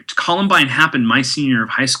 Like, Columbine happened my senior year of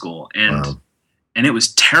high school, and it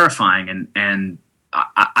was terrifying. And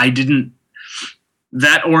I didn't.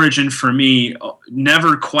 That origin for me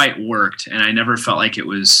never quite worked, and I never felt like it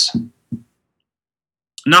was.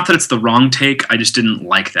 Not that it's the wrong take, I just didn't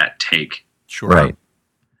like that take. Sure. Right.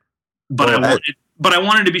 But I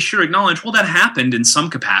wanted to be sure to acknowledge, well, that happened in some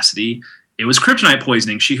capacity. It was kryptonite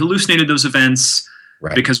poisoning. She hallucinated those events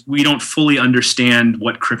because we don't fully understand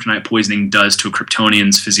what kryptonite poisoning does to a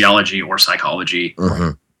Kryptonian's physiology or psychology.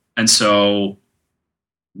 And so,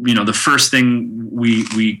 the first thing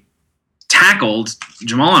we tackled,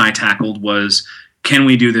 Jamal and I tackled, was, can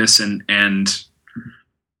we do this and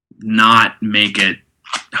not make it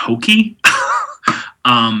hokey.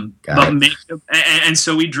 And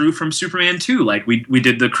so we drew from Superman 2. Like we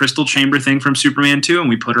did the crystal chamber thing from Superman 2, and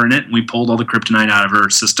we put her in it, and we pulled all the kryptonite out of her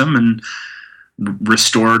system and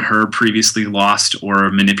restored her previously lost or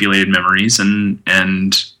manipulated memories, and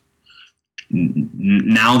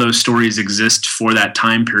now those stories exist for that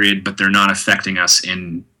time period, but they're not affecting us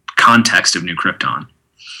in context of New Krypton.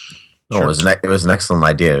 No, it was an excellent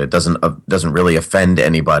idea. It doesn't really offend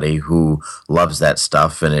anybody who loves that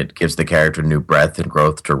stuff, and it gives the character new breath and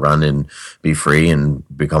growth to run and be free and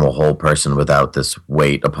become a whole person without this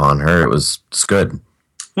weight upon her. It's good.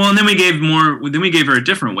 Well, and then we gave her a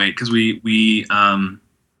different weight because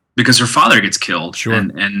because her father gets killed. Sure.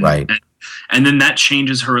 And right. And then that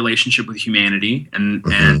changes her relationship with humanity, and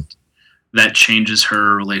that changes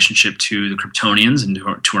her relationship to the Kryptonians and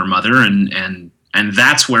to her mother, and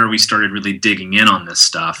that's where we started really digging in on this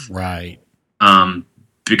stuff. Right.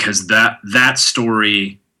 Because that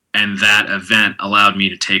story and that event allowed me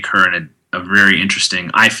to take her in a very interesting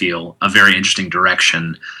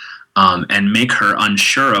direction, and make her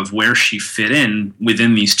unsure of where she fit in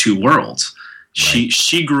within these two worlds. Right.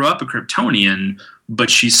 She grew up a Kryptonian, but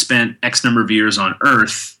she spent X number of years on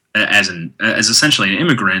Earth as essentially an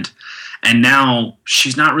immigrant. And now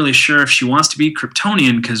she's not really sure if she wants to be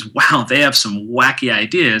Kryptonian because, wow, they have some wacky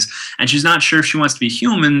ideas. And she's not sure if she wants to be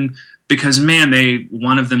human because, man,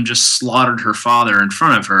 one of them just slaughtered her father in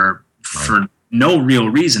front of her for no real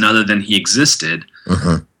reason other than he existed.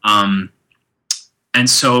 And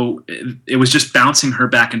so it was just bouncing her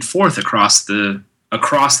back and forth across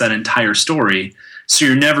that entire story. So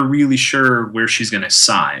you're never really sure where she's going to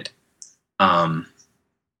side. Right.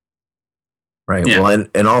 Yeah. Well,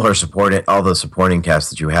 and all the supporting cast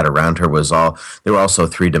that you had around her they were also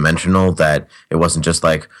 3-dimensional, that it wasn't just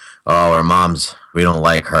like, oh, our mom's, we don't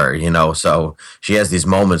like her, so she has these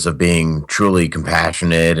moments of being truly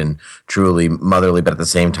compassionate and truly motherly, but at the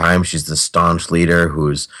same time, she's the staunch leader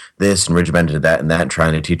who's this and regimented that and that,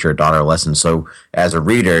 trying to teach her daughter a lesson. So as a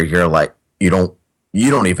reader, you're like, you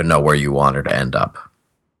don't even know where you want her to end up.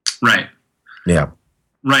 Right. Yeah.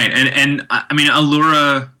 Right. And I mean,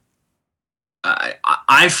 Allura,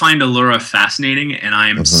 I find Allura fascinating, and I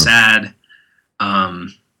am sad.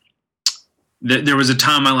 There was a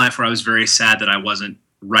time in my life where I was very sad that I wasn't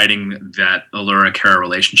writing that Allura-Kara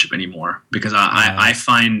relationship anymore, because I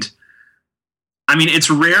find, I mean,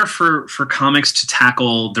 it's rare for comics to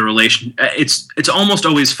tackle the relation. It's almost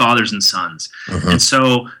always fathers and sons. And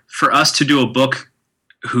so for us to do a book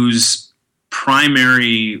whose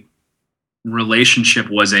primary relationship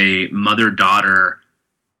was a mother-daughter,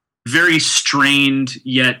 very strained,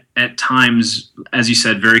 yet at times, as you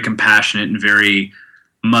said, very compassionate and very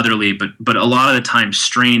motherly, but a lot of the time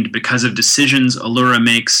strained because of decisions Allura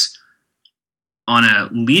makes on a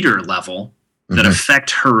leader level that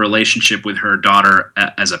affect her relationship with her daughter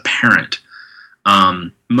as a parent.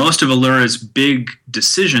 Most of Allura's big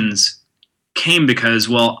decisions came because,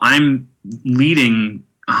 well, I'm leading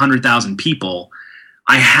 100,000 people.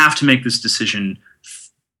 I have to make this decision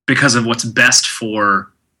because of what's best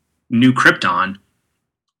for New Krypton,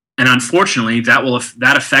 and unfortunately,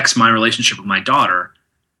 that affects my relationship with my daughter,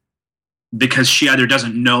 because she either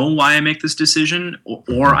doesn't know why I make this decision,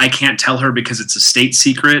 or I can't tell her because it's a state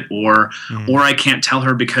secret, or I can't tell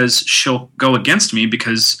her because she'll go against me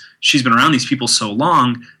because she's been around these people so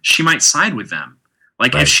long. She might side with them.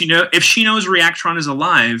 Like if she knows Reactron is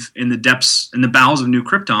alive in the bowels of New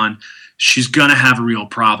Krypton, she's gonna have a real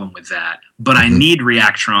problem with that. But I need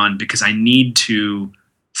Reactron because I need to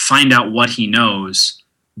find out what he knows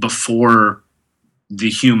before the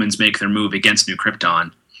humans make their move against New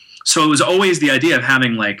Krypton. So it was always the idea of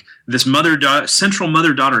having like this central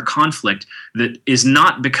mother-daughter conflict that's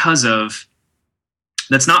not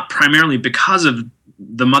primarily because of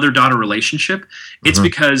the mother-daughter relationship. It's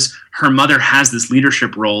because her mother has this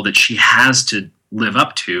leadership role that she has to live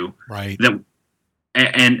up to. Right.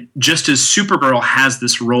 And just as Supergirl has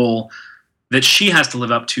this role that she has to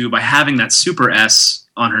live up to by having that super S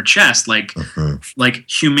on her chest, like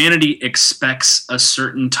humanity expects a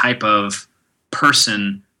certain type of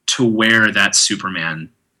person to wear that Superman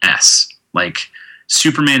S. Like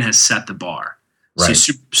Superman has set the bar. Right.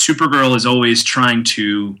 So Supergirl is always trying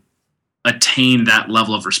to attain that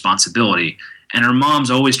level of responsibility, and her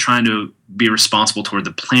mom's always trying to be responsible toward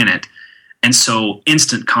the planet, and so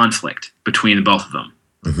instant conflict between the both of them.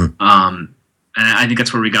 And I think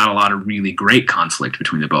that's where we got a lot of really great conflict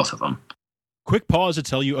between the both of them. Quick pause to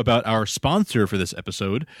tell you about our sponsor for this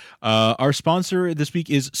episode. Our sponsor this week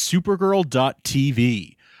is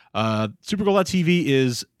Supergirl.tv.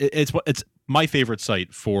 Supergirl.tv it's my favorite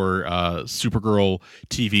site for Supergirl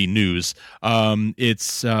TV news.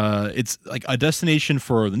 It's like a destination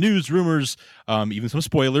for the news, rumors, even some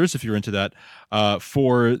spoilers if you're into that,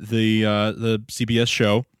 for the CBS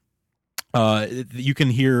show. You can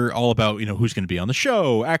hear all about, who's going to be on the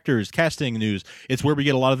show, actors, casting news. It's where we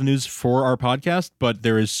get a lot of the news for our podcast, but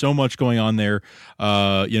there is so much going on there,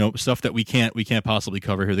 stuff that we can't possibly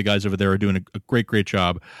cover here. The guys over there are doing a great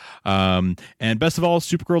job. And best of all,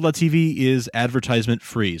 Supergirl.tv is advertisement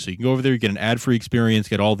free. So you can go over there, you get an ad-free experience,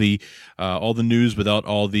 get all the news without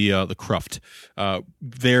all the cruft.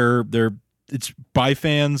 It's by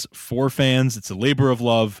fans, for fans. It's a labor of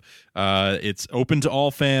love. It's open to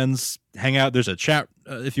all fans. Hang out. There's a chat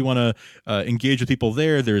if you want to engage with people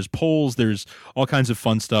there. There's polls. There's all kinds of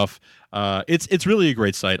fun stuff. It's really a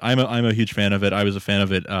great site. I'm a huge fan of it. I was a fan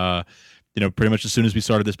of it. Pretty much as soon as we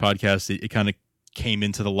started this podcast, it kind of came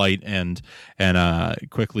into the light and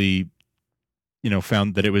quickly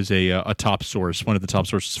found that it was a top source, one of the top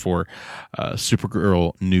sources for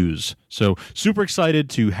Supergirl news. So super excited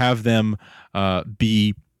to have them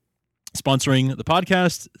be sponsoring the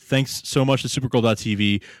podcast. Thanks so much to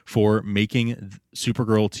Supergirl.tv for making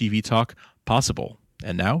Supergirl TV Talk possible.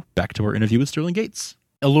 And now back to our interview with Sterling Gates.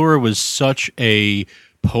 Allura was such a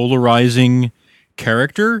polarizing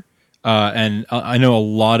character. And I know a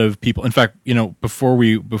lot of people, in fact, before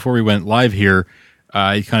we went live here,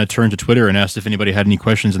 I kind of turned to Twitter and asked if anybody had any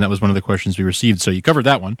questions, and that was one of the questions we received. So you covered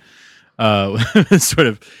that one, sort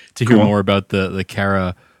of to hear more about the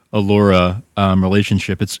Kara Allura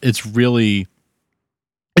relationship. It's really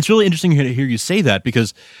interesting to hear you say that,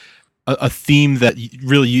 because a theme that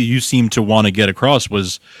really you seem to want to get across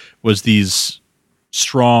was these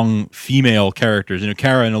strong female characters.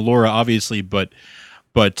 Kara and Allura, obviously, but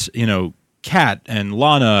Kat and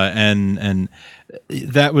Lana and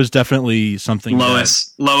that was definitely something.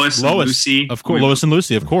 Lois and Lucy, of course. Lois and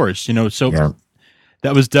Lucy, of course.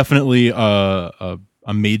 That was definitely a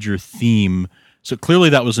major theme. So clearly,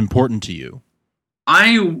 that was important to you.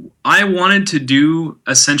 I wanted to do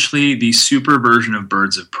essentially the super version of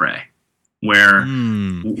Birds of Prey, where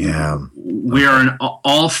we are an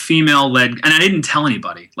all female led, and I didn't tell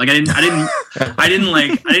anybody. Like I didn't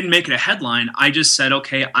make it a headline. I just said,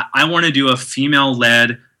 okay, I want to do a female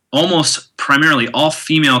led, almost primarily all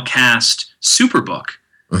female cast Superbook,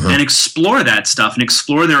 and explore that stuff and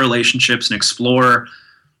explore their relationships and explore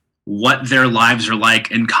what their lives are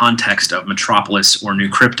like in context of Metropolis or New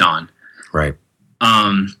Krypton. Right.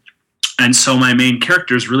 And so my main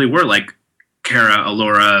characters really were like Kara,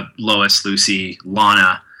 Allura, Lois, Lucy,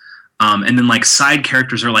 Lana. And then like side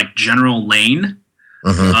characters are like General Lane,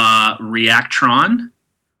 Reactron,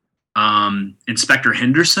 Inspector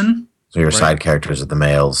Henderson. So your side characters are the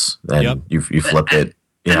males, and you flipped it.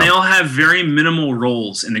 And they all have very minimal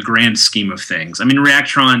roles in the grand scheme of things. I mean,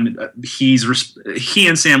 Reactron, he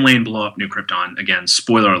and Sam Lane blow up New Krypton. Again,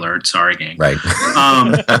 spoiler alert. Sorry, gang. Right.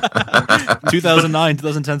 2009,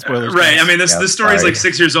 2010 spoilers. Right. I mean, the story's like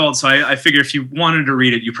 6 years old, so I figure if you wanted to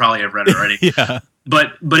read it, you probably have read it already. Yeah.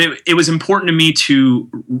 But it was important to me to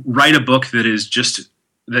write a book that is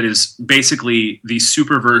basically the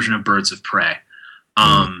super version of Birds of Prey.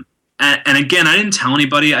 And again, I didn't tell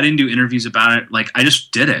anybody. I didn't do interviews about it. Like, I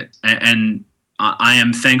just did it. And I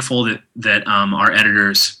am thankful that our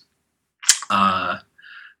editors,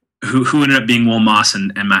 who ended up being Will Moss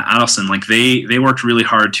and Matt Adelson, like they worked really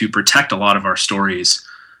hard to protect a lot of our stories,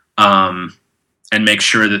 and make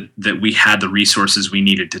sure that we had the resources we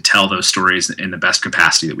needed to tell those stories in the best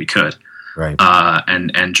capacity that we could. Right.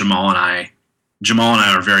 And Jamal and I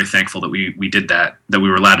are very thankful that we did that we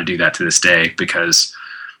were allowed to do that to this day, because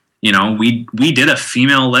we did a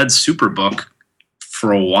female-led Superbook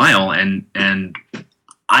for a while, and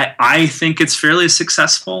I think it's fairly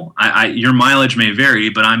successful. Your mileage may vary,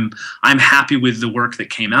 but I'm happy with the work that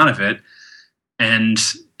came out of it, and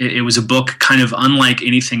it was a book kind of unlike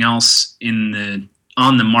anything else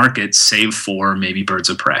on the market, save for maybe Birds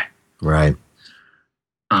of Prey. Right.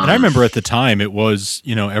 And I remember at the time it was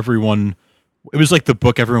everyone. It was like the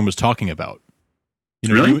book everyone was talking about.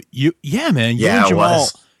 Really? Yeah, man. You and Jamal, it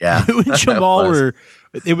was. Yeah. You and Jamal were.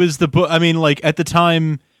 It was the book. I mean, like at the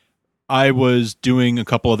time, I was doing a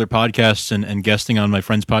couple other podcasts and guesting on my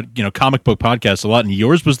friends' comic book podcasts a lot, and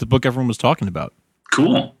yours was the book everyone was talking about.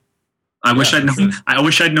 Cool. I wish I'd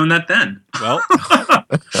known that then. Well,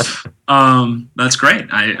 that's great.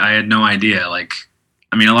 I had no idea. Like,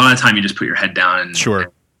 I mean, a lot of the time you just put your head down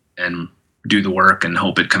and do the work and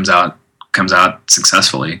hope it comes out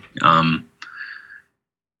successfully. And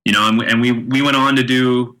we went on to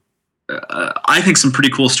do I think some pretty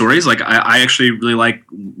cool stories. Like I actually really like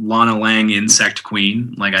Lana Lang, Insect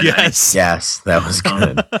Queen. Like yes, that was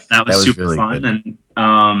good. That was super really fun. Good.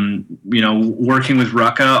 And working with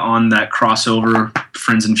Rucka on that crossover,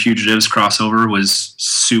 Friends and Fugitives crossover, was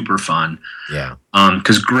super fun. Yeah.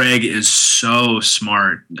 Because Greg is so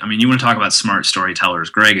smart. I mean, you want to talk about smart storytellers?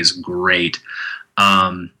 Greg is great.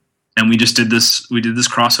 And we just did this. We did this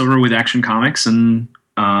crossover with Action Comics, and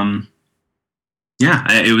yeah,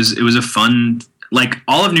 it was a fun, like,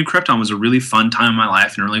 all of New Krypton was a really fun time in my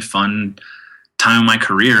life and a really fun time in my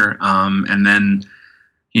career. And then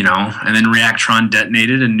Reactron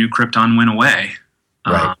detonated and New Krypton went away.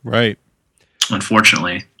 Right.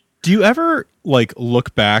 Unfortunately. Do you ever like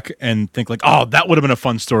look back and think like, oh, that would have been a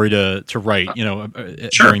fun story to write,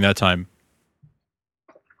 Sure. during that time?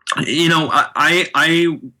 We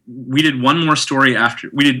did one more story after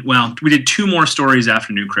we did two more stories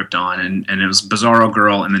after New Krypton, and it was Bizarro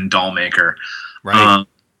Girl and then Dollmaker. Right.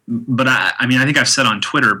 But I think I've said on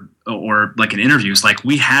Twitter or like in interviews, like,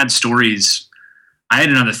 we had stories. I had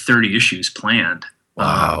another 30 issues planned.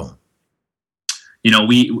 Wow.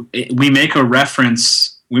 We make a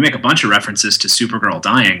reference. We make a bunch of references to Supergirl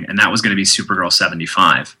dying, and that was going to be Supergirl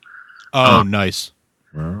 75. Oh, nice.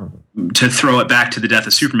 To throw it back to the death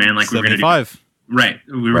of Superman, like 75. we were going to do, right?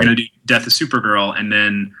 We were going to do Death of Supergirl, and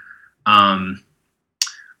then, and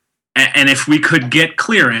if we could get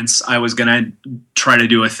clearance, I was going to try to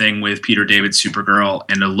do a thing with Peter David's Supergirl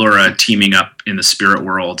and Allura teaming up in the spirit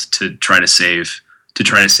world to try to save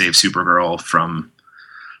Supergirl from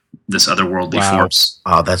this otherworldly force.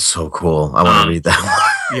 Oh, that's so cool! I want to read that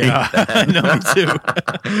one. Yeah, no, me too.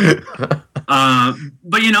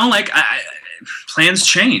 But plans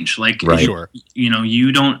change. Like, right. Sure.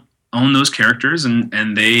 You don't own those characters,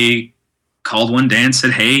 and they called one day and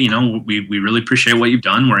said, hey, we really appreciate what you've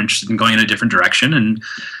done. We're interested in going in a different direction. And,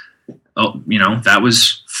 that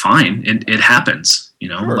was fine. It happens,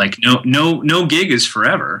 Sure. Like no gig is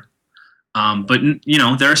forever. But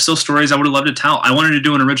there are still stories I would have loved to tell. I wanted to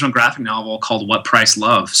do an original graphic novel called What Price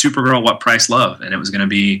Love? Supergirl, What Price Love? And it was going to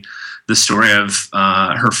be the story of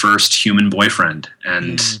her first human boyfriend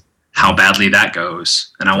and how badly that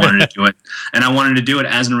goes. And I wanted to do it. And I wanted to do it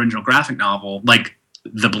as an original graphic novel, like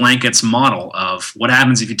the Blankets model of what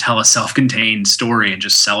happens if you tell a self-contained story and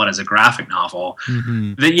just sell it as a graphic novel.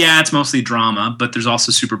 Mm-hmm. That, it's mostly drama, but there's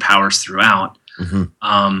also superpowers throughout.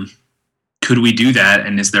 Mm-hmm. Could we do that?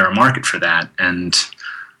 And is there a market for that? And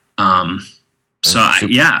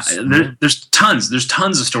there's tons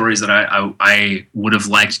of stories that I would have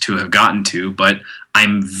liked to have gotten to, but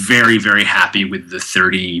I'm very, very happy with the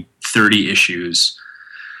 30 issues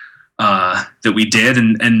that we did.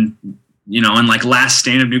 And like Last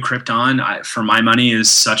Stand of New Krypton, for my money, is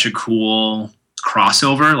such a cool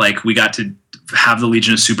crossover. Like, we got to have the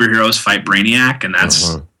Legion of Superheroes fight Brainiac, and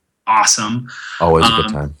that's awesome. Always a good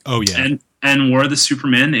time. Oh yeah. And War of the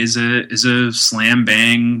Supermen is a slam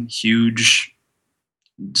bang huge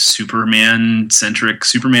Superman and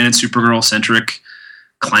Supergirl centric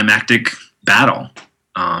climactic battle.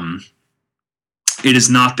 It is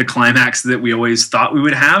not the climax that we always thought we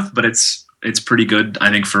would have, but it's pretty good, I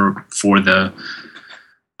think, for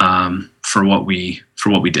what we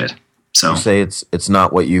did. So you say it's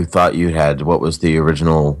not what you thought you had. What was the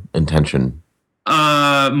original intention?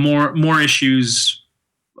 More issues,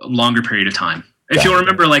 longer period of time. If you'll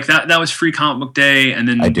remember, like that was Free Comic Book Day, and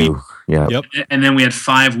then I do. Yeah. Yep. And then we had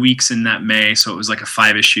 5 weeks in that May, so it was like a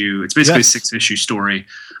 5-issue. It's basically a 6-issue story.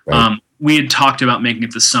 Right. We had talked about making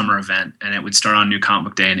it the summer event, and it would start on New Comic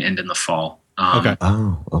Book Day and end in the fall. Okay.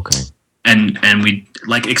 Oh, okay. And we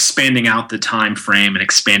like expanding out the time frame and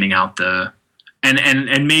expanding out the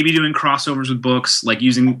and maybe doing crossovers with books, like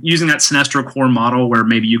using that Sinestro Corps model where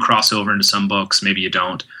maybe you cross over into some books, maybe you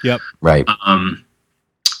don't. Yep. Right.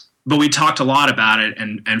 But we talked a lot about it,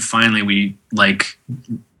 and finally we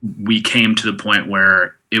came to the point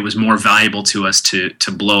where it was more valuable to us to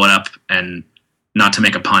blow it up, and not to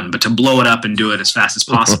make a pun, but to blow it up and do it as fast as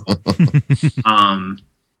possible.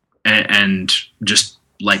 And just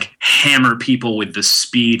like hammer people with the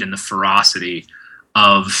speed and the ferocity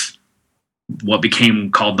of what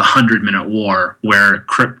became called the 100-Minute War, where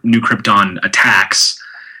New Krypton attacks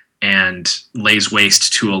and lays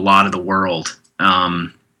waste to a lot of the world.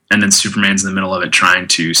 And then Superman's in the middle of it trying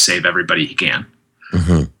to save everybody he can.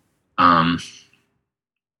 Mm-hmm.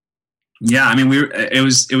 Yeah, I mean, it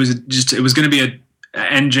was going to be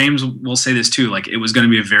and James will say this too, like, it was going to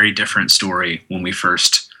be a very different story when we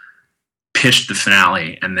first pitched the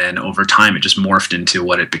finale, and then over time it just morphed into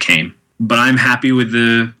what it became. But I'm happy with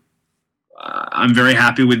I'm very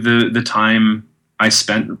happy with the time I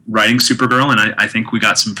spent writing Supergirl, and I think we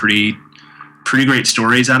got some pretty great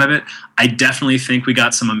stories out of it. I definitely think we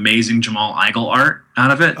got some amazing Jamal Igle art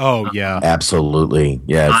out of it. Oh yeah, absolutely.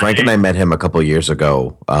 Yeah, Frank and I met him a couple of years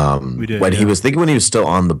ago. We did, when he was still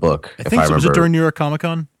on the book. I think so. Was it during New York Comic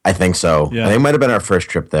Con? I think so. Yeah. I think it might have been our first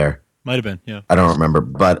trip there. Might have been. Yeah, I don't remember,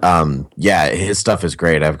 but yeah, his stuff is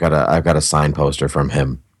great. I've got a signed poster from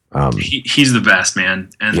him. He's the best, man.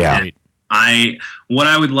 And yeah. What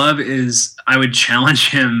I would love is I would challenge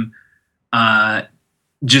him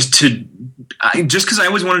just because I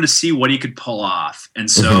always wanted to see what he could pull off. And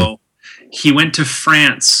so he went to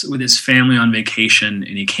France with his family on vacation,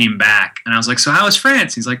 and he came back, and I was like, so how was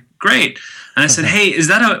France? He's like, great. And I said, hey, was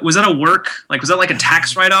that a work, like, was that like a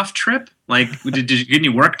tax write-off trip? Like, did you get any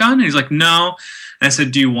work done? And he's like, no. And I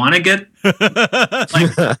said, do you want to get,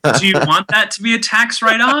 like, do you want that to be a tax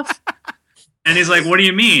write-off? And he's like, what do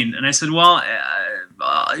you mean? And I said, well,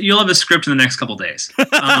 you'll have a script in the next couple days.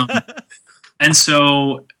 And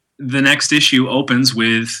so the next issue opens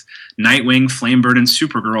with Nightwing, Flamebird, and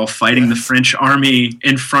Supergirl fighting the French army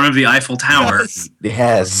in front of the Eiffel Tower.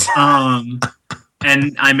 Yes.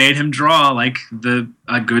 And I made him draw like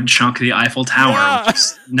a good chunk of the Eiffel Tower, which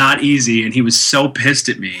is not easy, and he was so pissed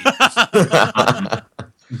at me.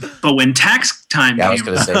 But when tax time came, I was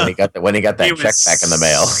going to say when he got that check back in the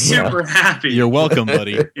mail, super happy. You're welcome,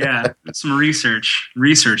 buddy. Yeah, some research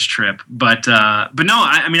trip, but no,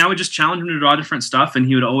 I mean, I would just challenge him to draw different stuff, and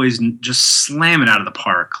he would always just slam it out of the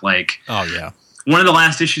park. Like, oh yeah. One of the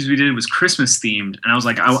last issues we did was Christmas themed, and I was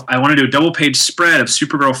like, I want to do a double page spread of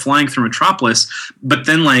Supergirl flying through Metropolis, but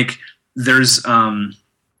then like there's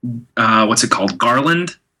what's it called,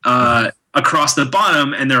 garland across the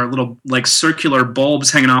bottom, and there are little like circular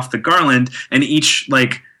bulbs hanging off the garland, and each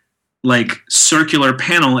like circular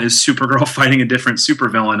panel is Supergirl fighting a different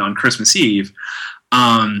supervillain on Christmas Eve.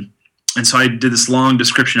 And so I did this long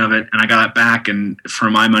description of it, and I got it back, and for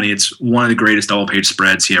my money, it's one of the greatest double-page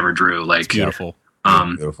spreads he ever drew. Like, it's beautiful.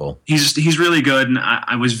 Beautiful. He's really good, and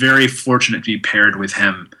I was very fortunate to be paired with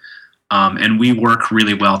him, and we work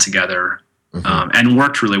really well together, and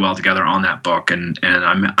worked really well together on that book, and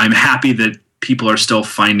I'm happy that people are still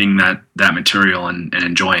finding that material and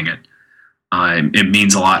enjoying it. It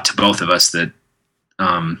means a lot to both of us that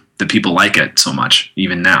people like it so much,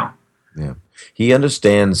 even now. Yeah. He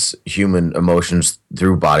understands human emotions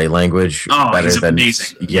through body language better he's than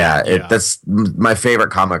amazing. That's my favorite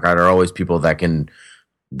comic art are always people that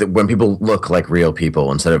when people look like real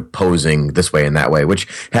people instead of posing this way and that way, which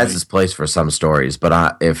has its place for some stories.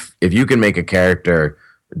 But if you can make a character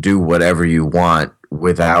do whatever you want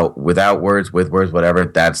without words, with words, whatever,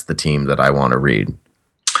 that's the team that I want to read.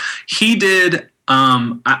 He did.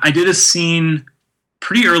 I did a scene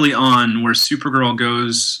pretty early on where Supergirl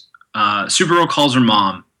goes. Supergirl calls her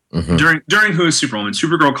mom during Who is Superwoman.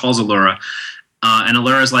 Supergirl calls Allura, and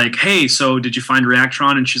Allura's like, "Hey, so did you find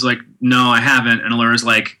Reactron?" And she's like, "No, I haven't." And Allura's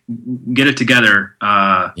like, "Get it together,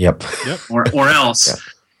 yep, or else." Yep.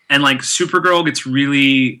 And like Supergirl gets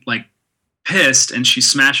really like pissed, and she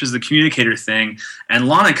smashes the communicator thing. And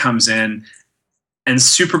Lana comes in, and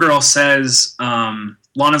Supergirl says,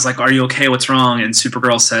 "Lana's like, are you okay? What's wrong?" And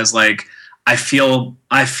Supergirl says like, I feel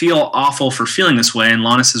awful for feeling this way. And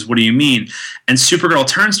Lana says, what do you mean? And Supergirl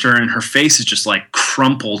turns to her, and her face is just like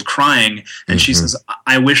crumpled, crying. And she says,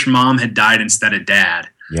 I wish mom had died instead of dad.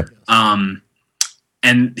 Yep.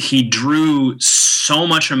 And he drew so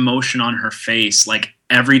much emotion on her face. Like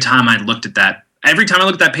every time I look at that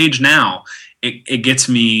page now, it gets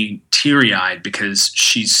me teary-eyed because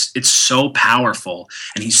it's so powerful,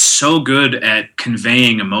 and he's so good at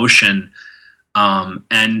conveying emotion. So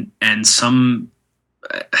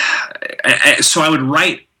I would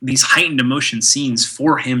write these heightened emotion scenes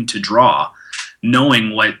for him to draw,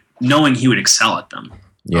 knowing he would excel at them.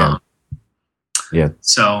 Yeah.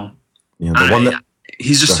 So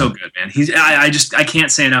he's just so good, man. I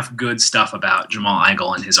can't say enough good stuff about Jamal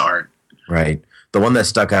Igle and his art. Right. The one that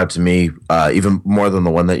stuck out to me, even more than the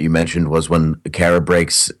one that you mentioned, was when Kara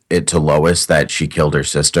breaks it to Lois that she killed her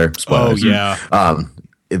sister. Spoilers. Oh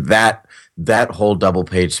yeah. That whole double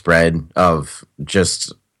page spread of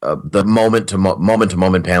just the moment to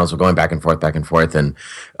moment panels of going back and forth, and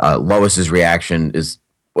Lois's reaction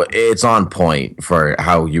it's on point for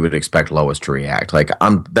how you would expect Lois to react. Like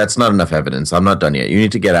that's not enough evidence. I'm not done yet. You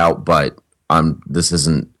need to get out, but this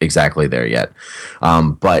isn't exactly there yet.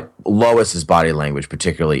 But Lois's body language,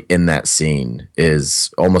 particularly in that scene,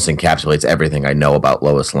 is almost encapsulates everything I know about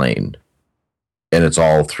Lois Lane. And it's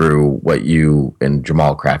all through what you and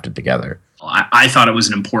Jamal crafted together. I thought it was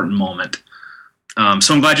an important moment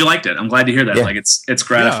So I'm glad you liked it. I'm glad to hear that. Yeah. Like it's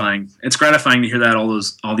gratifying. Yeah. It's gratifying to hear that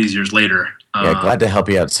all these years later. Glad to help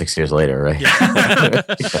you out 6 years later, right? Yeah.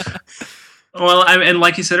 Yeah. Well, and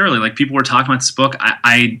like you said earlier, like people were talking about this book.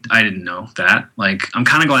 I didn't know that. Like I'm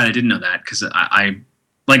kind of glad I didn't know that because I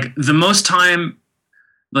like the most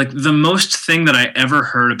thing that I ever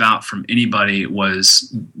heard about from anybody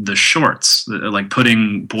was the shorts, like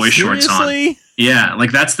putting boy shorts on. Yeah,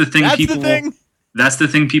 like that's the thing. That's the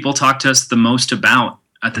thing people talk to us the most about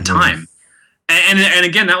at the time. And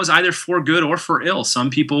again, that was either for good or for ill. Some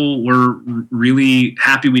people were really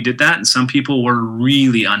happy we did that, and some people were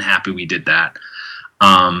really unhappy we did that.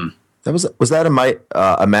 Was that a Matt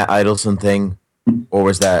Idelson thing, or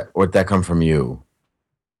did that come from you?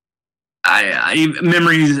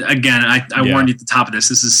 Memories again. I warned you at the top of this.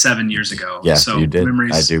 This is 7 years ago. Yeah, so you did.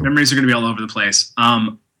 Memories, I do. Memories are going to be all over the place.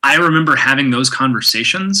 I remember having those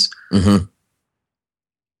conversations. Mm-hmm.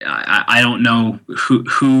 I don't know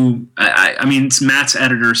who. I mean, it's Matt's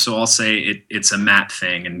editor, so I'll say it's a Matt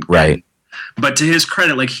thing. And right. But to his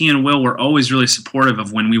credit, like he and Will were always really supportive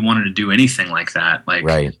of when we wanted to do anything like that. Like,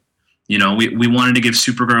 right. You know, we wanted to give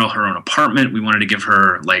Supergirl her own apartment. We wanted to give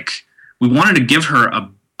her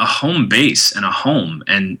a home base and a home.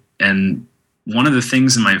 And one of the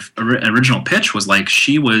things in my original pitch was like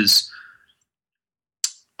she was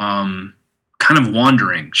kind of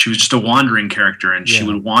wandering. She was just a wandering character, and she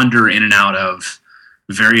would wander in and out of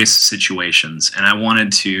various situations. And I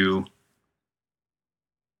wanted to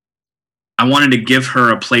give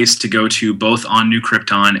her a place to go to both on New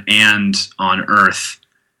Krypton and on Earth,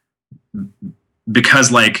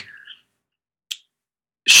 because like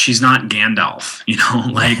she's not Gandalf, you know,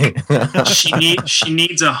 like she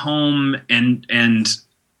needs a home, and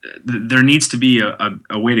there needs to be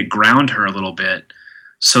a way to ground her a little bit,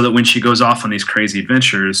 so that when she goes off on these crazy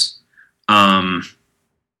adventures,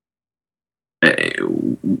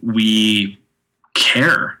 we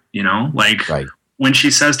care, you know, like right. When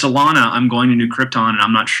she says to Lana, I'm going to New Krypton and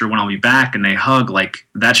I'm not sure when I'll be back, and they hug, like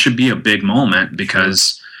that should be a big moment,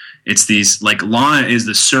 because it's these, like Lana is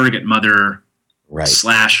the surrogate mother right.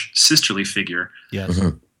 / sisterly figure. Yes.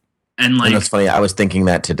 Mm-hmm. And like, and that's funny. I was thinking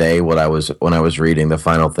that today when I was reading the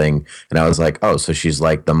final thing, and I was like, oh, so she's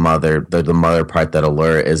like the mother part that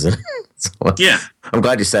Allura isn't. So, yeah. I'm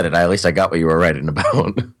glad you said it. At least I got what you were writing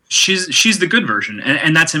about. She's the good version.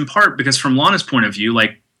 And that's in part because from Lana's point of view,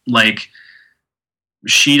 like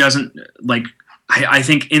she doesn't like, I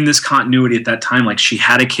think in this continuity at that time, like she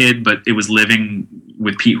had a kid, but it was living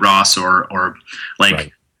with Pete Ross or like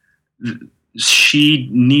right. She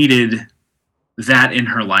needed that in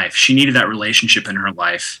her life. She needed that relationship in her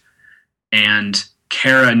life. And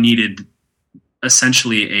Kara needed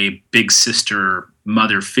essentially a big sister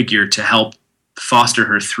mother figure to help foster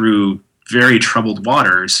her through very troubled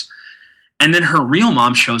waters. And then her real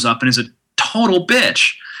mom shows up and is a total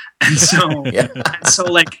bitch. And so, so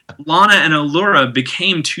like Lana and Allura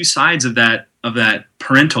became two sides of that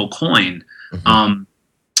parental coin. Mm-hmm.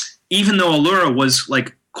 Even though Allura was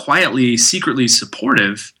like quietly, secretly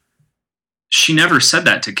supportive, she never said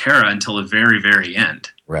that to Kara until the very, very end.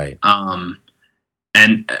 Right.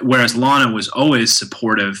 And whereas Lana was always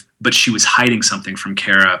supportive, but she was hiding something from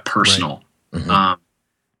Kara personal. Right. Mm-hmm.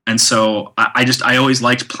 And so I always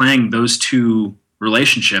liked playing those two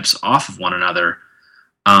relationships off of one another.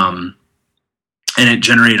 And it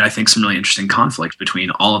generated, I think, some really interesting conflict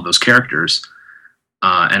between all of those characters,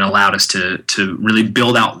 and allowed us to really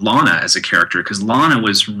build out Lana as a character, because Lana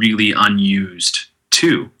was really unused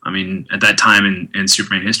too. I mean, at that time in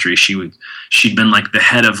Superman history, she'd been like the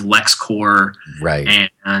head of LexCorp, right?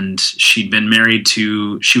 And she'd been married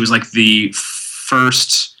to. She was like the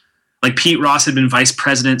first. Like Pete Ross had been vice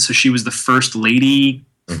president, so she was the first lady,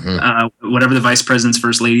 mm-hmm. Whatever the vice president's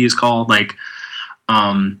first lady is called. Like,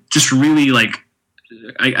 just really like,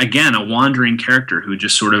 again, a wandering character who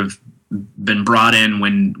just sort of been brought in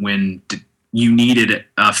when you needed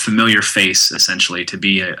a familiar face, essentially, to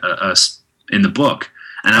be a in the book.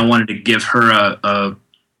 And I wanted to give her a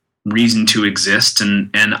reason to exist. And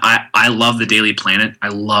I love the Daily Planet. I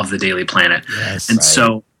love the Daily Planet. Yes, and right.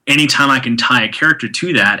 So anytime I can tie a character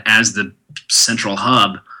to that as the central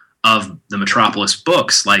hub of the Metropolis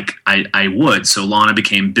books, like I would. So Lana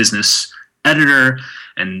became business editor,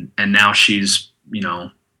 and now she's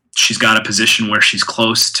got a position where she's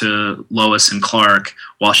close to Lois and Clark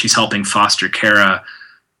while she's helping foster Kara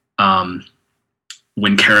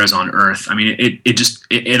when Kara's on Earth. I mean,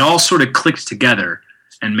 it all sort of clicked together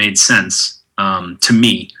and made sense to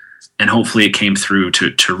me, and hopefully it came through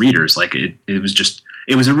to readers. Like it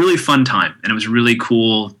was a really fun time, and it was really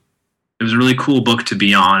cool. was a really cool book to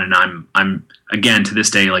be on, and I'm again to this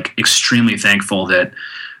day like extremely thankful that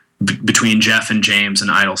between Jeff and James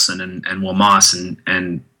and Idelson and Will Moss and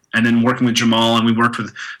then working with Jamal, and we worked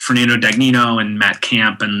with Fernando Dagnino and Matt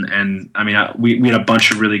Camp, and I mean we had a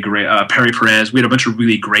bunch of really great Perry Perez. We had a bunch of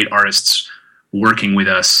really great artists working with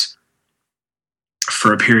us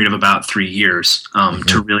for a period of about 3 years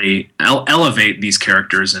to really elevate these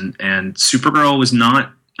characters. And Supergirl was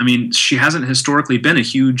not. I mean, she hasn't historically been a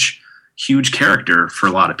huge character for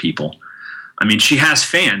a lot of people. I mean, she has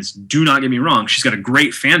fans. Do not get me wrong. She's got a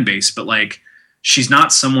great fan base, but like, she's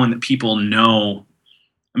not someone that people know.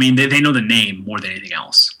 I mean, they know the name more than anything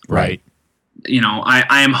else. Right. You know,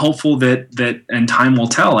 I am hopeful that, and time will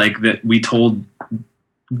tell, like that we told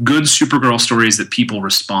good Supergirl stories that people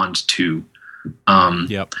respond to.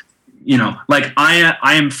 Yep. You know, like I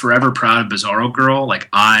am forever proud of Bizarro Girl. Like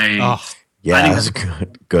I think that's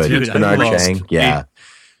good. Dude, Bernard Chang. Yeah.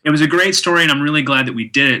 It was a great story, and I'm really glad that we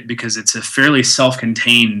did it because it's a fairly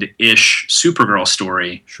self-contained-ish Supergirl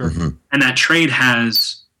story. Sure. And that trade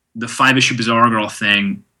has the 5-issue Bizarro Girl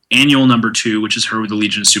thing, annual number 2, which is her with the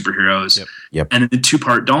Legion of Superheroes, Yep. and then the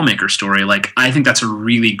 2-part Dollmaker story. Like, I think that's a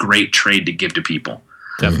really great trade to give to people.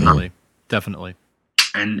 Definitely.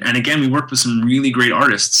 And again, we worked with some really great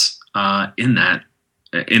artists in that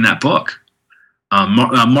book.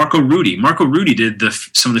 Marco Rudy did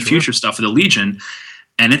some of the future stuff for the Legion,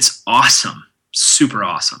 and it's awesome, super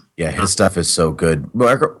awesome. Yeah, his stuff is so good.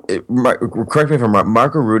 Correct me if I'm wrong.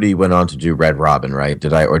 Marco Rudy went on to do Red Robin, right?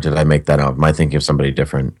 Did I make that up? Am I thinking of somebody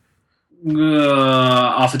different?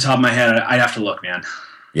 Off the top of my head, I'd have to look, man.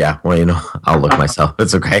 Yeah, well, you know, I'll look myself.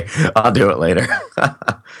 It's okay. I'll do it later.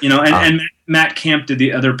 You know, and Matt Camp did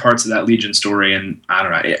the other parts of that Legion story, and I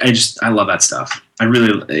don't know. I love that stuff.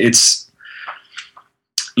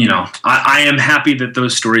 You know, I am happy that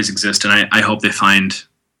those stories exist, and I hope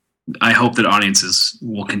I hope that audiences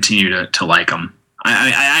will continue to like them.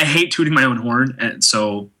 I hate tooting my own horn, and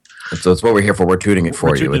so it's what we're here for. We're tooting it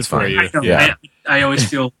for you. It's fine. I always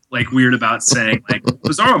feel like weird about saying like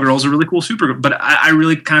Bizarro Girl is a really cool Supergirl, but I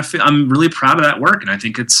really kind of feel I'm really proud of that work, and I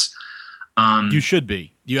think it's. You should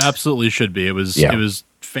be. You absolutely should be. It was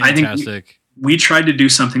fantastic. I think we tried to do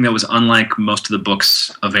something that was unlike most of the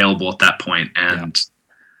books available at that point, and. Yeah.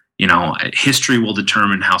 You know, history will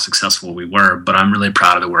determine how successful we were, but I'm really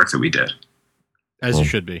proud of the work that we did. As you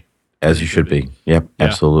should be. As you should be. Yep,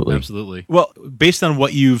 absolutely. Absolutely. Well, based on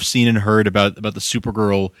what you've seen and heard about the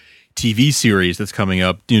Supergirl TV series that's coming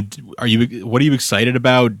up, what are you excited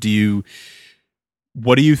about?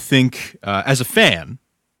 What do you think as a fan,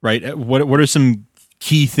 right? What are some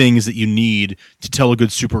key things that you need to tell a good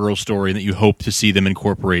Supergirl story and that you hope to see them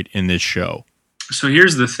incorporate in this show? So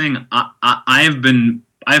here's the thing.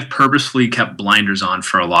 I have purposefully kept blinders on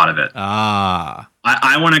for a lot of it. I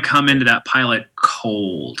want to come into that pilot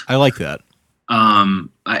cold. I like that.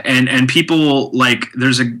 And people like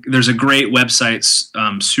there's a great website,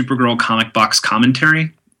 Supergirl Comic Box Commentary.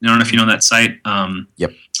 I don't know if you know that site.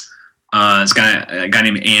 Yep. This a guy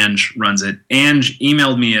named Ange runs it. Ange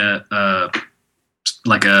emailed me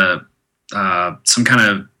some kind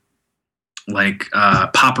of like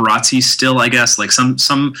paparazzi still, I guess, like some.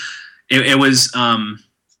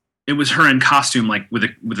 It was her in costume, like with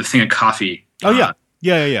a thing of coffee. Oh yeah.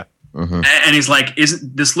 Mm-hmm. And he's like,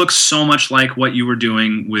 this looks so much like what you were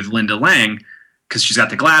doing with Linda Lang, because she's got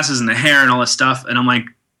the glasses and the hair and all this stuff. And I'm like,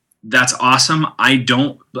 that's awesome.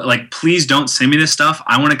 Please don't send me this stuff.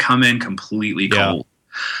 I want to come in completely cold.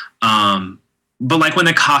 But like when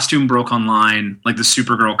the costume broke online, like the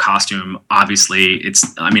Supergirl costume, obviously it's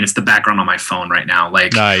the background on my phone right now.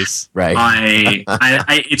 Like, nice, right?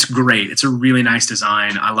 It's great. It's a really nice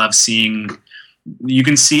design. I love seeing. You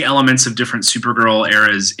can see elements of different Supergirl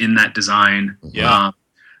eras in that design. Yeah.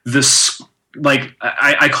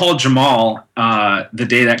 I called Jamal the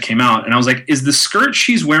day that came out, and I was like, "Is the skirt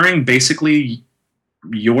she's wearing basically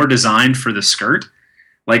your design for the skirt?"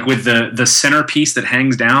 Like with the centerpiece that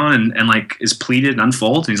hangs down and like is pleated and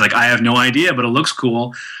unfolds. And he's like, I have no idea, but it looks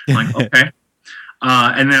cool. I'm like, okay.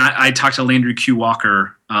 And then I talked to Landry Q.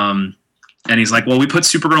 Walker, and he's like, well, we put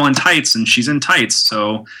Supergirl in tights and she's in tights.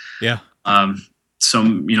 So, yeah.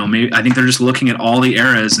 Maybe I think they're just looking at all the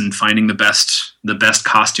eras and finding the best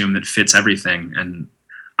costume that fits everything. And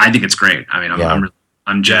I think it's great. I mean,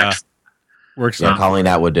 I'm jacked. Works. Yeah, Colleen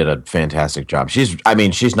Atwood did a fantastic job. She knocked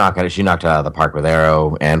it out of the park with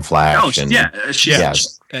Arrow and Flash. She's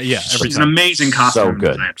an amazing costume.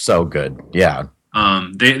 So good. Yeah.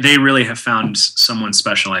 They really have found someone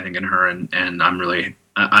special, I think, in her, and I'm really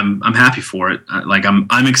I'm happy for it.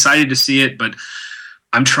 I'm excited to see it, but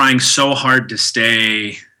I'm trying so hard to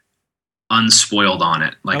stay unspoiled on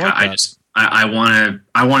it. Like I like I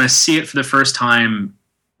want to see it for the first time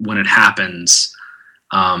when it happens.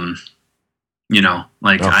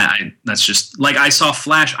 That's just like I saw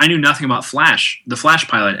Flash. I knew nothing about Flash, the Flash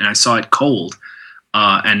pilot, and I saw it cold,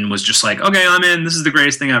 and was just like, okay, I'm in. This is the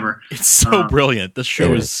greatest thing ever. It's so brilliant. The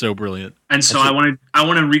show is so brilliant. And so I want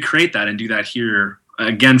to recreate that and do that here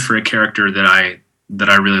again for a character that I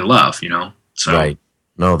really love. So. Right.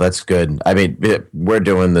 No, that's good. I mean, we're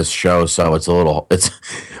doing this show, so it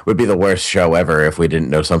would be the worst show ever if we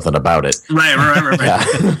didn't know something about it. Right.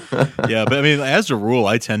 Yeah, but I mean, as a rule,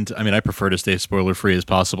 I prefer to stay spoiler free as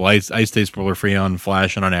possible. I stay spoiler free on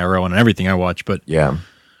Flash and on Arrow and everything I watch. But yeah,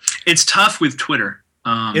 it's tough with Twitter.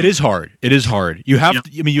 It is hard. You have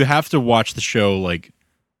to. I mean, you have to watch the show like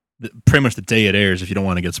pretty much the day it airs if you don't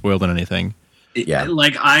want to get spoiled on anything. Yeah,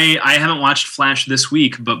 like I haven't watched Flash this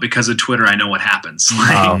week, but because of Twitter, I know what happens.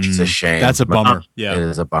 It's a shame. That's a bummer. Yeah, it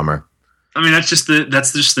is a bummer. I mean, that's just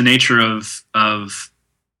the nature of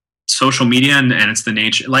social media, and it's the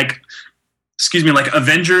nature. Like, excuse me, like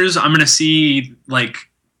Avengers, I'm gonna see like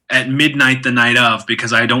at midnight the night of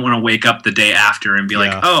because I don't want to wake up the day after and be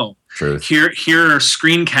like, oh. Truth. Here are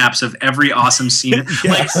screen caps of every awesome scene.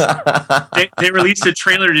 Like they released a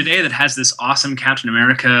trailer today that has this awesome Captain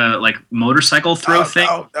America like motorcycle throw thing.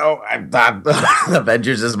 No, I'm not.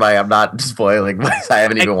 Avengers is I'm not spoiling. I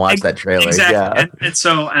haven't even watched that trailer. Exactly. Yeah.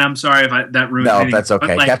 And I'm sorry if that ruined. No, anything, that's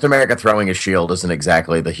okay. Like, Captain America throwing a shield isn't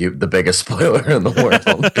exactly the biggest spoiler in the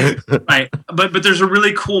world. Right, but there's a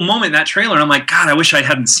really cool moment in that trailer. And I'm like, God, I wish I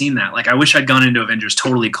hadn't seen that. Like, I wish I'd gone into Avengers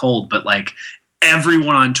totally cold, but like.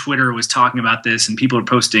 Everyone on Twitter was talking about this and people are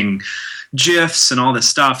posting GIFs and all this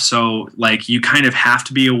stuff. So like you kind of have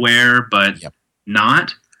to be aware, but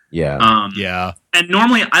not. Yeah. Yeah. And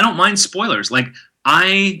normally I don't mind spoilers. Like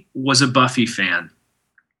I was a Buffy fan.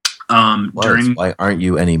 Why aren't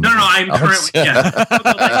you anymore? No, I'm currently,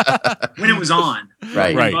 like, when it was on.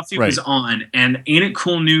 Right. When Buffy was on. And Ain't It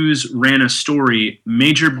Cool News ran a story,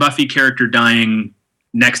 major Buffy character dying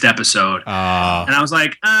next episode. And I was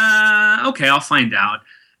like, okay, I'll find out.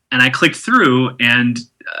 And I clicked through, and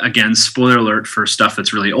again, spoiler alert for stuff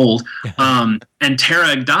that's really old. And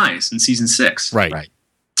Tara dies in season 6. Right.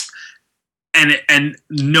 And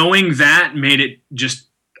knowing that made it just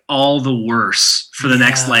all the worse for the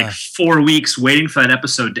next like 4 weeks waiting for that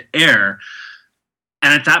episode to air.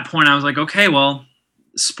 And at that point I was like, okay, well,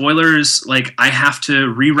 spoilers, like I have to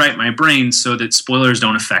rewrite my brain so that spoilers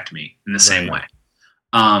don't affect me in the same way.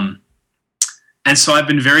 And so I've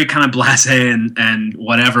been very kind of blasé and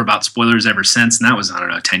whatever about spoilers ever since. And that was, I don't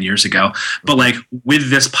know, 10 years ago. But like with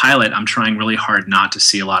this pilot, I'm trying really hard not to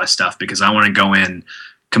see a lot of stuff because I want to go in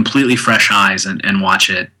completely fresh eyes and watch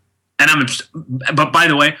it. And but by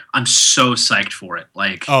the way, I'm so psyched for it.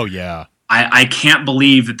 Like, oh yeah, I can't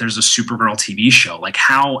believe that there's a Supergirl TV show. Like,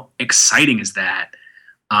 how exciting is that?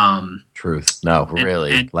 Truth. No,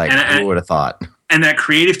 really. Who would have thought? And that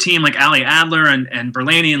creative team, like Ali Adler and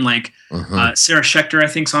Berlanti and like Sarah Schechter, I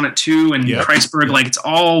think's on it too, and Kreisberg. Like, it's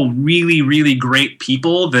all really, really great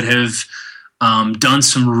people that have done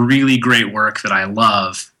some really great work that I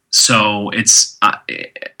love. So it's I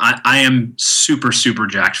am super, super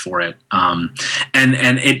jacked for it. And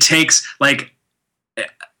it takes, like,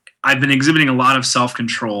 I've been exhibiting a lot of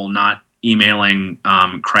self-control, not emailing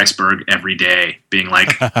Kreisberg every day, being like,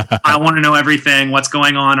 I want to know everything. What's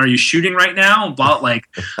going on? Are you shooting right now? Well, like,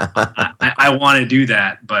 I want to do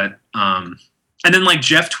that. But and then like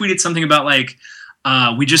Jeff tweeted something about like,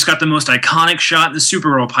 we just got the most iconic shot in the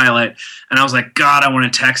Supergirl pilot, and I was like, God, I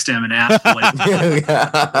want to text him and ask what he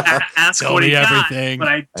got, but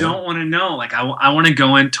I don't want to know. Like, I want to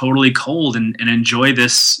go in totally cold and enjoy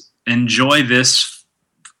this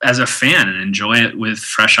as a fan and enjoy it with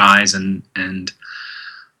fresh eyes and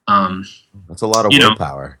that's a lot of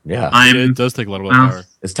willpower. Yeah, it does take a lot of willpower.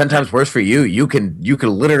 It's 10 times worse for you. You can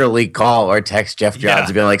literally call or text Jeff Johns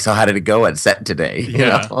and be like, "So how did it go at set today?" You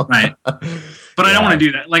know? Right. But I don't want to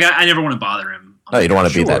do that. Like, I never want to bother him. No, you don't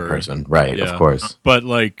want to be that person, right? Of course. But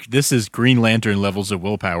like, this is Green Lantern levels of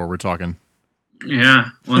willpower we're talking. Yeah.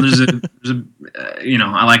 Well, there's a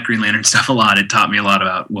I like Green Lantern stuff a lot. It taught me a lot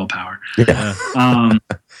about willpower. Yeah.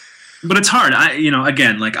 But it's hard.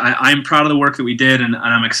 Again, like I'm proud of the work that we did, and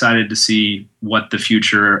I'm excited to see what the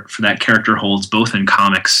future for that character holds, both in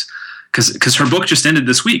comics, because her book just ended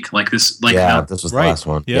this week. Like this, like this was the last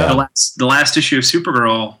one. Yeah, the last issue of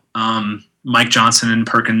Supergirl. Mike Johnson and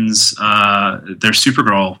Perkins, their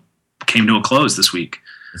Supergirl came to a close this week.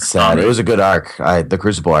 It's sad. It was a good arc. The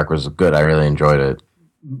Crucible arc was good. I really enjoyed it.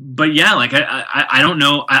 but yeah, like I don't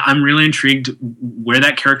know. I'm really intrigued where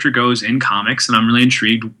that character goes in comics, and I'm really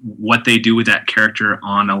intrigued what they do with that character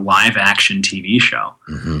on a live action TV show.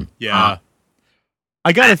 Mm-hmm. Yeah.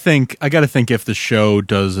 I gotta think if the show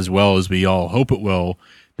does as well as we all hope it will,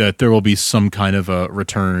 that there will be some kind of a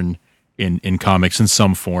return in comics in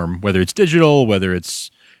some form, whether it's digital, whether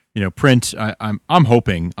it's print. I'm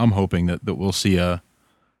hoping that we'll see a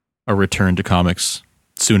return to comics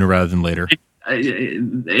sooner rather than later.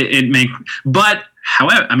 But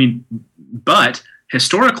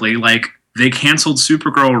historically, like, they canceled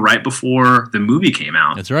Supergirl right before the movie came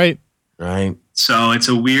out. That's right. Right. So it's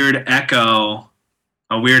a weird echo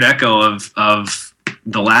of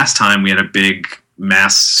the last time we had a big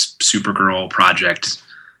mass Supergirl project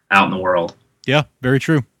out in the world. Yeah, very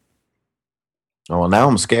true. Oh, well, now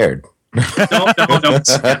I'm scared. Don't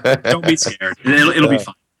be scared. It'll be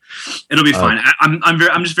fine. It'll be fine.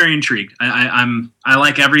 I'm just very intrigued. I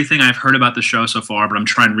like everything I've heard about the show so far, but I'm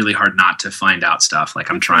trying really hard not to find out stuff.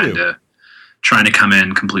 Like, I'm trying to come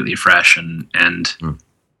in completely fresh and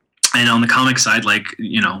on the comic side, like,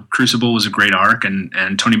 Crucible was a great arc,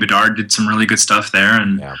 and Tony Bedard did some really good stuff there,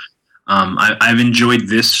 and I've enjoyed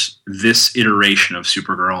this iteration of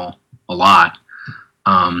Supergirl a lot.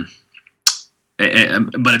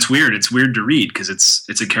 But it's weird. It's weird to read because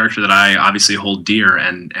it's a character that I obviously hold dear,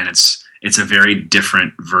 and it's a very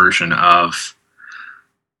different version of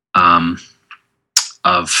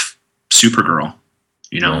Supergirl.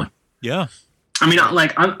 Yeah. I mean,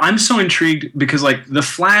 like, I'm so intrigued because, like, the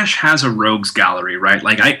Flash has a rogues gallery, right?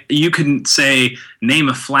 Like, you can say name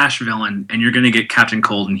a Flash villain, and you're going to get Captain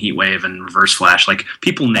Cold and Heatwave and Reverse Flash. Like,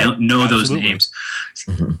 people know those names.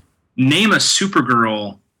 Mm-hmm. Name a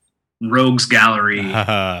Supergirl rogues gallery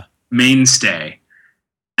mainstay,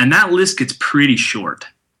 and that list gets pretty short.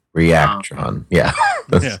 Reactron, yeah.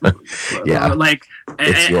 Like,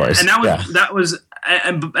 it's yours. And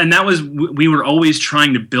that was we were always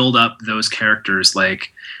trying to build up those characters,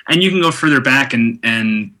 like, and you can go further back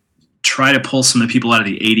and try to pull some of the people out of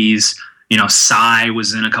the 80s. Psy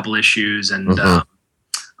was in a couple issues, and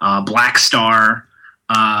Black Star.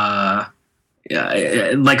 Like,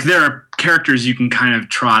 there are characters you can kind of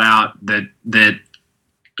trot out that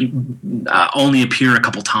only appear a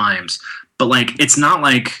couple times, but, like, it's not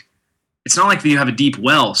like you have a deep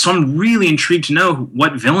well. So I'm really intrigued to know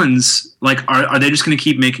what villains, like, are they just going to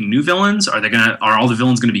keep making new villains? Are all the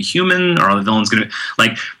villains going to be human? Or are the villains going to,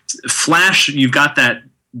 like, Flash? You've got that,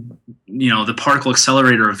 the particle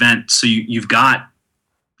accelerator event. So you've got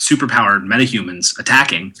superpowered metahumans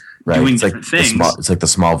attacking. Right. Doing it's different things. It's like the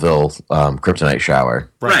Smallville kryptonite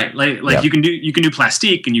shower. Right. Like, you can do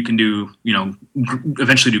Plastique, and you can do,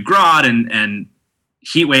 eventually do Grodd and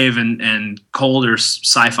Heatwave and Cold, or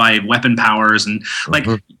sci-fi weapon powers, and, like,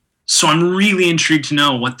 so I'm really intrigued to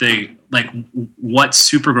know what what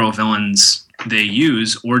Supergirl villains they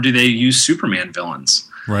use, or do they use Superman villains?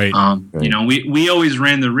 Right. We always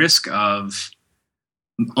ran the risk of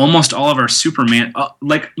almost all of our Superman,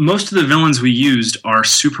 like, most of the villains we used are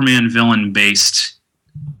Superman villain based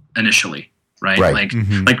initially, right? Like,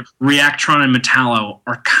 like Reactron and Metallo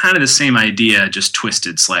are kind of the same idea, just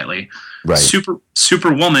twisted slightly. Right.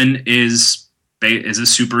 Superwoman is a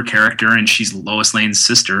super character, and she's Lois Lane's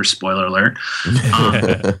sister. Spoiler alert.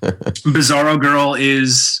 Bizarro Girl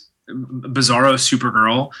is Bizarro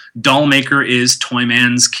Supergirl. Dollmaker is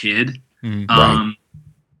Toyman's kid. Right.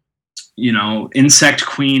 Insect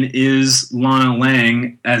Queen is Lana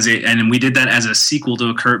Lang and we did that as a sequel to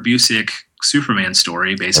a Kurt Busiek Superman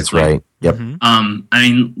story, basically. That's right. Yep. I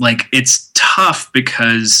mean, like, it's tough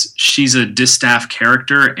because she's a distaff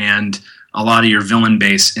character, and a lot of your villain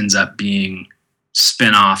base ends up being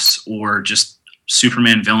spin-offs or just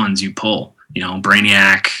Superman villains you pull.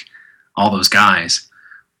 Brainiac, all those guys.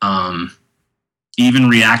 Even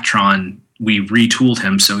Reactron, we retooled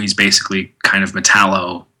him, so he's basically kind of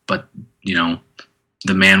Metallo, but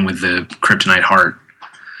the man with the kryptonite heart,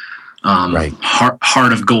 right?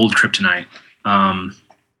 Heart of gold kryptonite.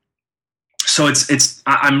 So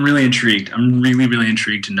I'm really intrigued. I'm really, really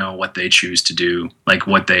intrigued to know what they choose to do, like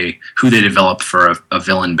who they develop for a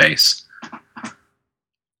villain base.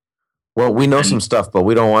 Well, we know some stuff, but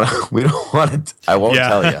we don't want to. I won't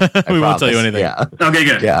tell you. We won't tell you anything. Yeah. Okay,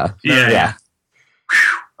 good. Yeah.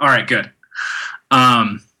 All right, good.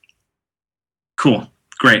 Cool.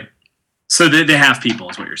 Great. So they have people,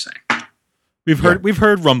 is what you're saying. We've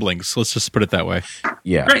heard rumblings. Let's just put it that way.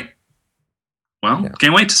 Yeah. Great. Well,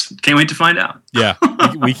 can't wait to find out. Yeah,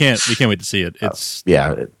 we can't wait to see it. It's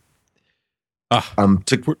to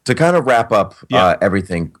kind of wrap up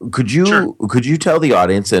everything. Could you tell the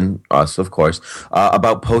audience and us, of course,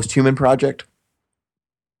 about Post-Human Project?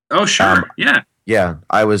 Oh, sure. Yeah. Yeah,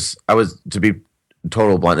 I was to be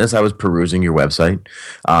total bluntness, I was perusing your website,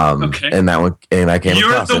 and that one, and I came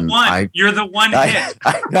across. You're the one hit.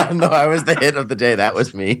 No, I was the hit of the day. That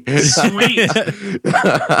was me. Sweet.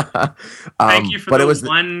 Thank you for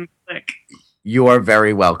one click. You are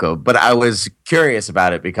very welcome. But I was curious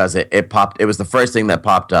about it because it popped. It was the first thing that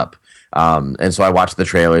popped up. And so I watched the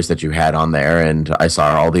trailers that you had on there, and I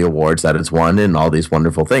saw all the awards that it's won and all these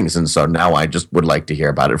wonderful things. And so now I just would like to hear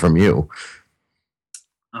about it from you.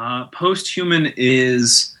 Posthuman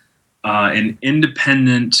is an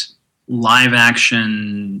independent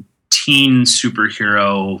live-action teen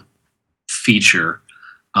superhero feature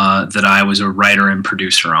that I was a writer and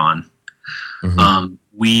producer on. Mm-hmm.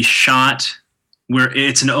 We shot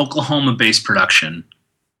it's an Oklahoma-based production.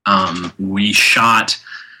 We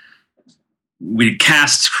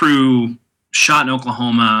cast crew, shot in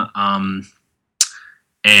Oklahoma,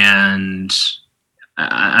 and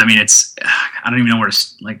I mean, I don't even know where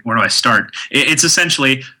do I start? It's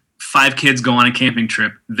essentially 5 kids go on a camping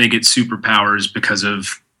trip. They get superpowers because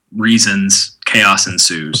of reasons. Chaos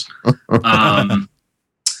ensues. And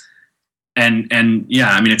yeah,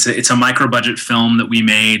 I mean, it's a micro budget film that we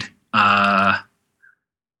made.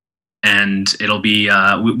 And it'll be,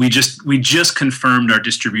 we just confirmed our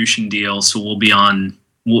distribution deal. So it'll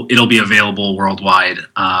be available worldwide,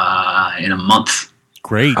 in a month.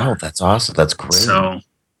 Great. Oh, that's awesome. That's great. So,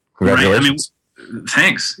 congratulations. Right, I mean,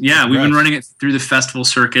 thanks. Yeah, we've been running it through the festival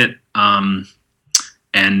circuit, and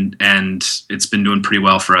it's been doing pretty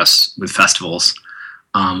well for us with festivals.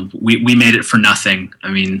 We made it for nothing. I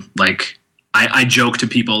mean, like I joke to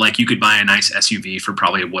people like you could buy a nice SUV for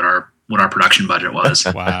probably what our production budget was.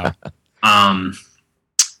 Wow.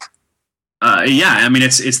 Yeah, I mean,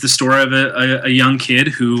 it's the story of a young kid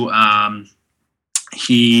who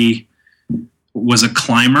he was a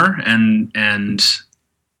climber and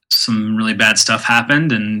some really bad stuff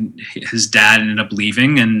happened, and his dad ended up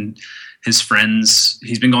leaving, and his friends,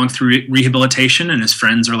 he's been going through rehabilitation, and his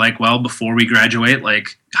friends are like, well, before we graduate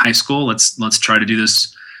like high school, let's try to do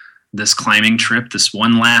this climbing trip, the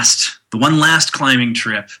one last climbing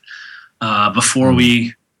trip before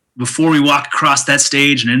we walk across that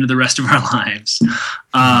stage and into the rest of our lives.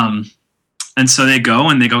 And so they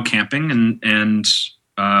go camping, and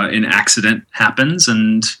an accident happens,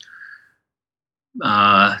 and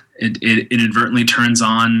it inadvertently turns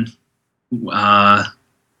on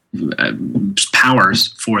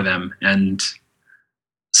powers for them, and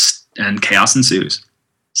chaos ensues.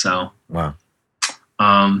 So wow.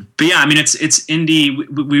 But yeah, I mean, it's indie.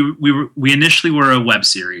 We initially were a web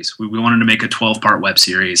series. We wanted to make a 12-part web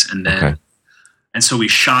series, and then and so we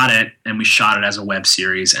shot it as a web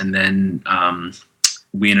series, and then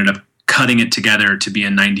we ended up cutting it together to be a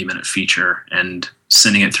 90-minute feature and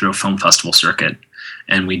sending it through a film festival circuit,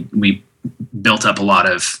 and we built up a lot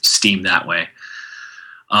of steam that way.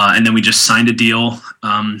 And then we just signed a deal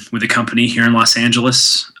with a company here in Los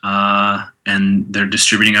Angeles, and they're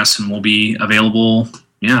distributing us, and we'll be available,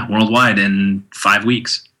 worldwide in 5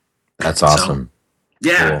 weeks. That's awesome.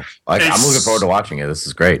 So, yeah, cool. I'm looking forward to watching it. This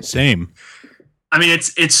is great. Same. I mean,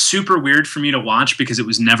 it's super weird for me to watch because it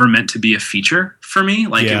was never meant to be a feature for me.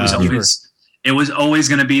 Like it was always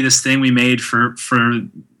going to be this thing we made for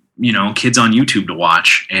kids on YouTube to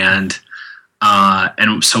watch, and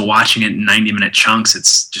so watching it in 90-minute chunks,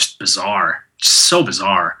 it's just bizarre, just so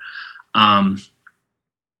bizarre.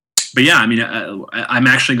 But yeah, I mean, I'm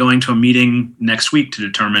actually going to a meeting next week to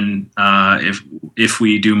determine if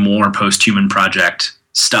we do more Posthuman project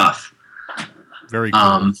stuff. Very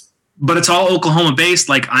cool. But it's all Oklahoma based.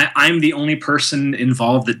 Like I'm the only person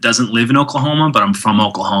involved that doesn't live in Oklahoma, but I'm from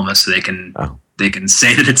Oklahoma, so they can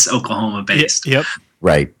say that it's Oklahoma based. Yep.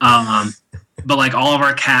 Right. But like all of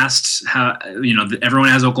our casts, everyone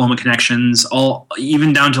has Oklahoma connections.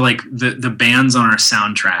 Even down to like the bands on our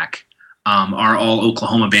soundtrack are all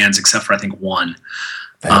Oklahoma bands, except for I think one.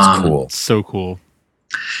 That's cool. So cool.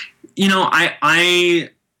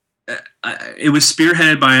 It was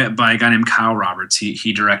spearheaded by a guy named Kyle Roberts.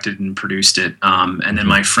 He directed and produced it. And then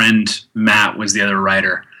my friend Matt was the other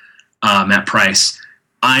writer, Matt Price.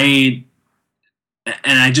 I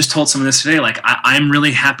just told someone this today. Like, I'm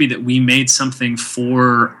really happy that we made something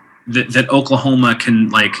for that Oklahoma can,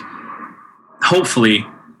 like, hopefully,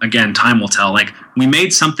 again, time will tell. Like, we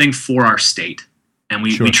made something for our state, and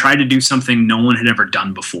we tried to do something no one had ever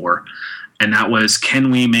done before. And that was,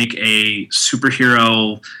 can we make a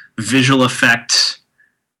superhero visual effect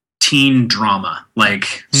teen drama?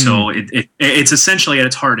 Like, so it's essentially at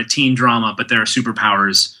its heart a teen drama, but there are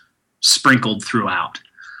superpowers sprinkled throughout.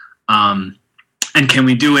 And can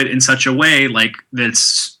we do it in such a way like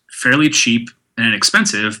that's fairly cheap, and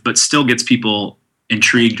inexpensive, but still gets people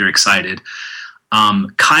intrigued or excited.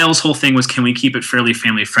 Kyle's whole thing was, can we keep it fairly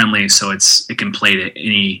family friendly so it can play to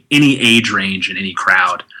any age range and any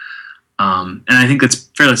crowd? And I think that's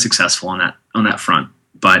fairly successful on that front.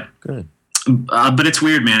 But Good. But it's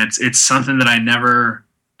weird, man. It's something that I never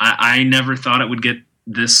thought it would get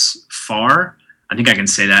this far. I think I can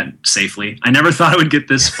say that safely. I never thought it would get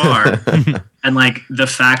this far. And like the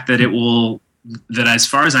fact that that as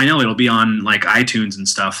far as I know, it'll be on like iTunes and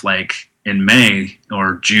stuff like in May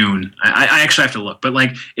or June. I actually have to look, but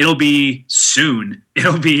like it'll be soon.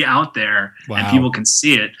 It'll be out there and people can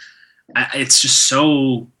see it. It's just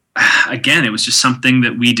so, again, it was just something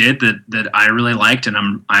that we did that I really liked and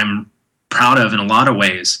I'm proud of in a lot of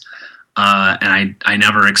ways. And I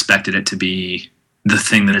never expected it to be the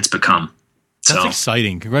thing that it's become. That's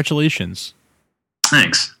exciting. Congratulations.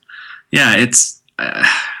 Thanks. Yeah, it's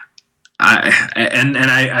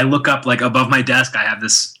I look up like above my desk. I have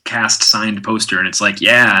this cast signed poster, and it's like,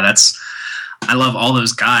 yeah, I love all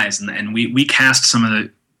those guys, and we cast some of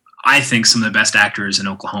the best actors in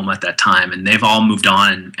Oklahoma at that time, and they've all moved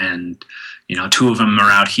on, and you know, 2 of them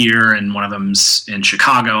are out here, and one of them's in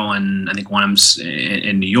Chicago, and I think one of them's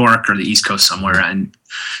in New York or the East Coast somewhere, and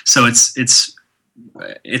so it's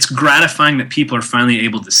gratifying that people are finally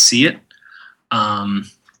able to see it.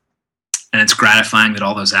 And it's gratifying that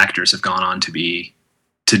all those actors have gone on to be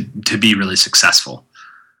really successful.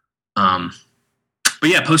 But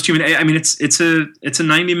yeah, Posthuman. I mean, it's a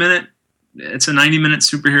 90-minute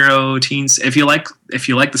superhero teens. If you like the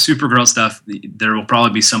Supergirl stuff, there will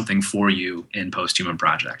probably be something for you in Posthuman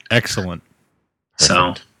Project. Excellent.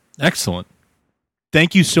 So excellent.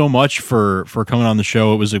 Thank you so much for coming on the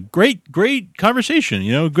show. It was a great conversation.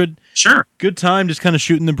 You know, good time, just kind of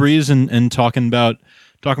shooting the breeze and talking about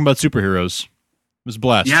superheroes. It was a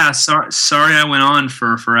blast. Yeah, sorry I went on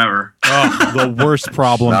for forever. Oh, the worst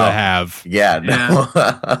problem to have. Yeah. No.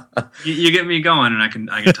 You get me going, and I can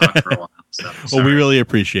talk for a while. So, well, we really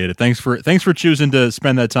appreciate it. Thanks for choosing to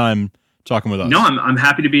spend that time talking with us. No, I'm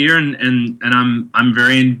happy to be here, and I'm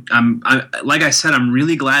like I said, I'm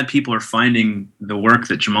really glad people are finding the work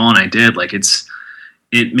that Jamal and I did. Like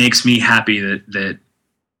it makes me happy that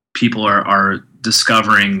people are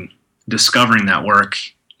discovering that work,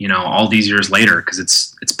 you know, all these years later, because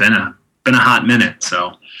it's been a hot minute.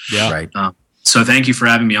 So yeah, right. So thank you for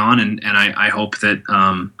having me on, and I hope that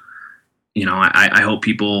you know, I hope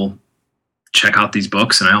people check out these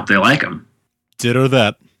books, and I hope they like them. Ditto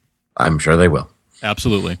that. I'm sure they will.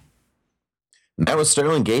 Absolutely. That was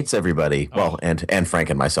Sterling Gates, everybody. Well, and Frank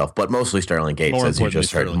and myself, but mostly Sterling Gates, as you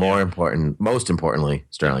just heard. Most importantly,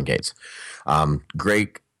 Sterling Gates.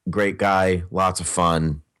 Great guy. Lots of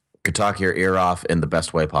fun. Could talk your ear off in the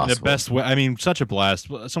best way possible. The best way. I mean, such a blast.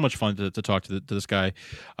 So much fun to talk to this guy.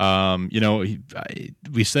 You know,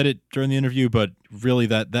 we said it during the interview, but really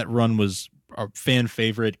that run was a fan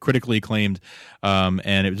favorite, critically acclaimed,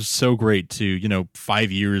 and it was so great to, you know,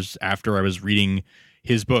 5 years after I was reading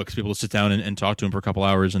his books, be able to sit down and talk to him for a couple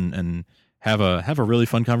hours and have a really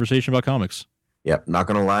fun conversation about comics. Yep, not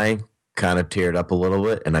gonna lie, kind of teared up a little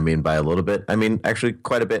bit, and I mean by a little bit, I mean actually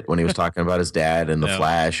quite a bit when he was talking about his dad and the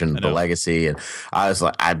Flash and the legacy, and I was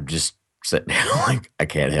like, I'm just sitting there like, I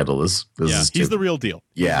can't handle this. He's the real deal.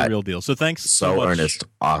 Yeah, he's the real deal. So thanks so much. Earnest,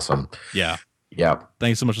 awesome. Yeah. Yeah.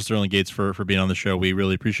 Thanks so much to Sterling Gates for being on the show. We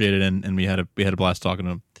really appreciate it, and we had a blast talking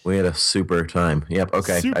to him. We had a super time. Yep.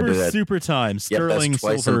 Okay. Super time. Sterling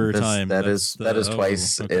silver time. That is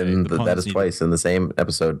twice in the same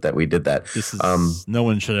episode that we did that. This is no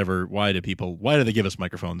one should ever. Why do they give us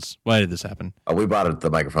microphones? Why did this happen? Oh, we bought the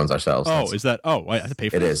microphones ourselves. Oh, is that? Oh, I have to pay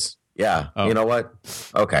for it. It is. Yeah. Oh. You know what?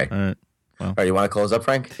 Okay. All right. Well. All right. You want to close up,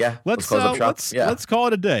 Frank? Yeah. Let's close up shop. Let's call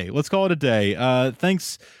it a day.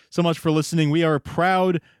 Thanks so much for listening. We are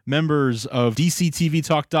proud members of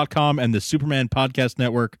DCTVTalk.com and the Superman Podcast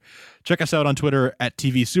Network. Check us out on Twitter at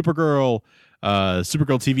TV Supergirl,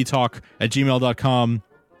 Supergirl TV Talk at gmail.com.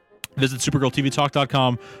 Visit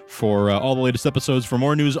SupergirlTVTalk.com for all the latest episodes. For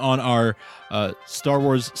more news on our Star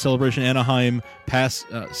Wars Celebration Anaheim Pass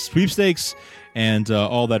sweepstakes and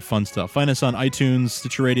all that fun stuff. Find us on iTunes,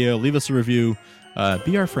 Stitcher Radio. Leave us a review.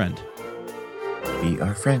 Be our friend. Be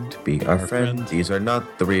our friend, be our friend. These are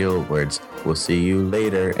not the real words. We'll see you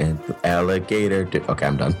later, and alligator. Okay,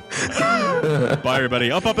 I'm done. Bye,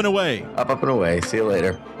 everybody. Up and away. Up and away. See you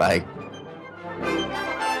later. Bye.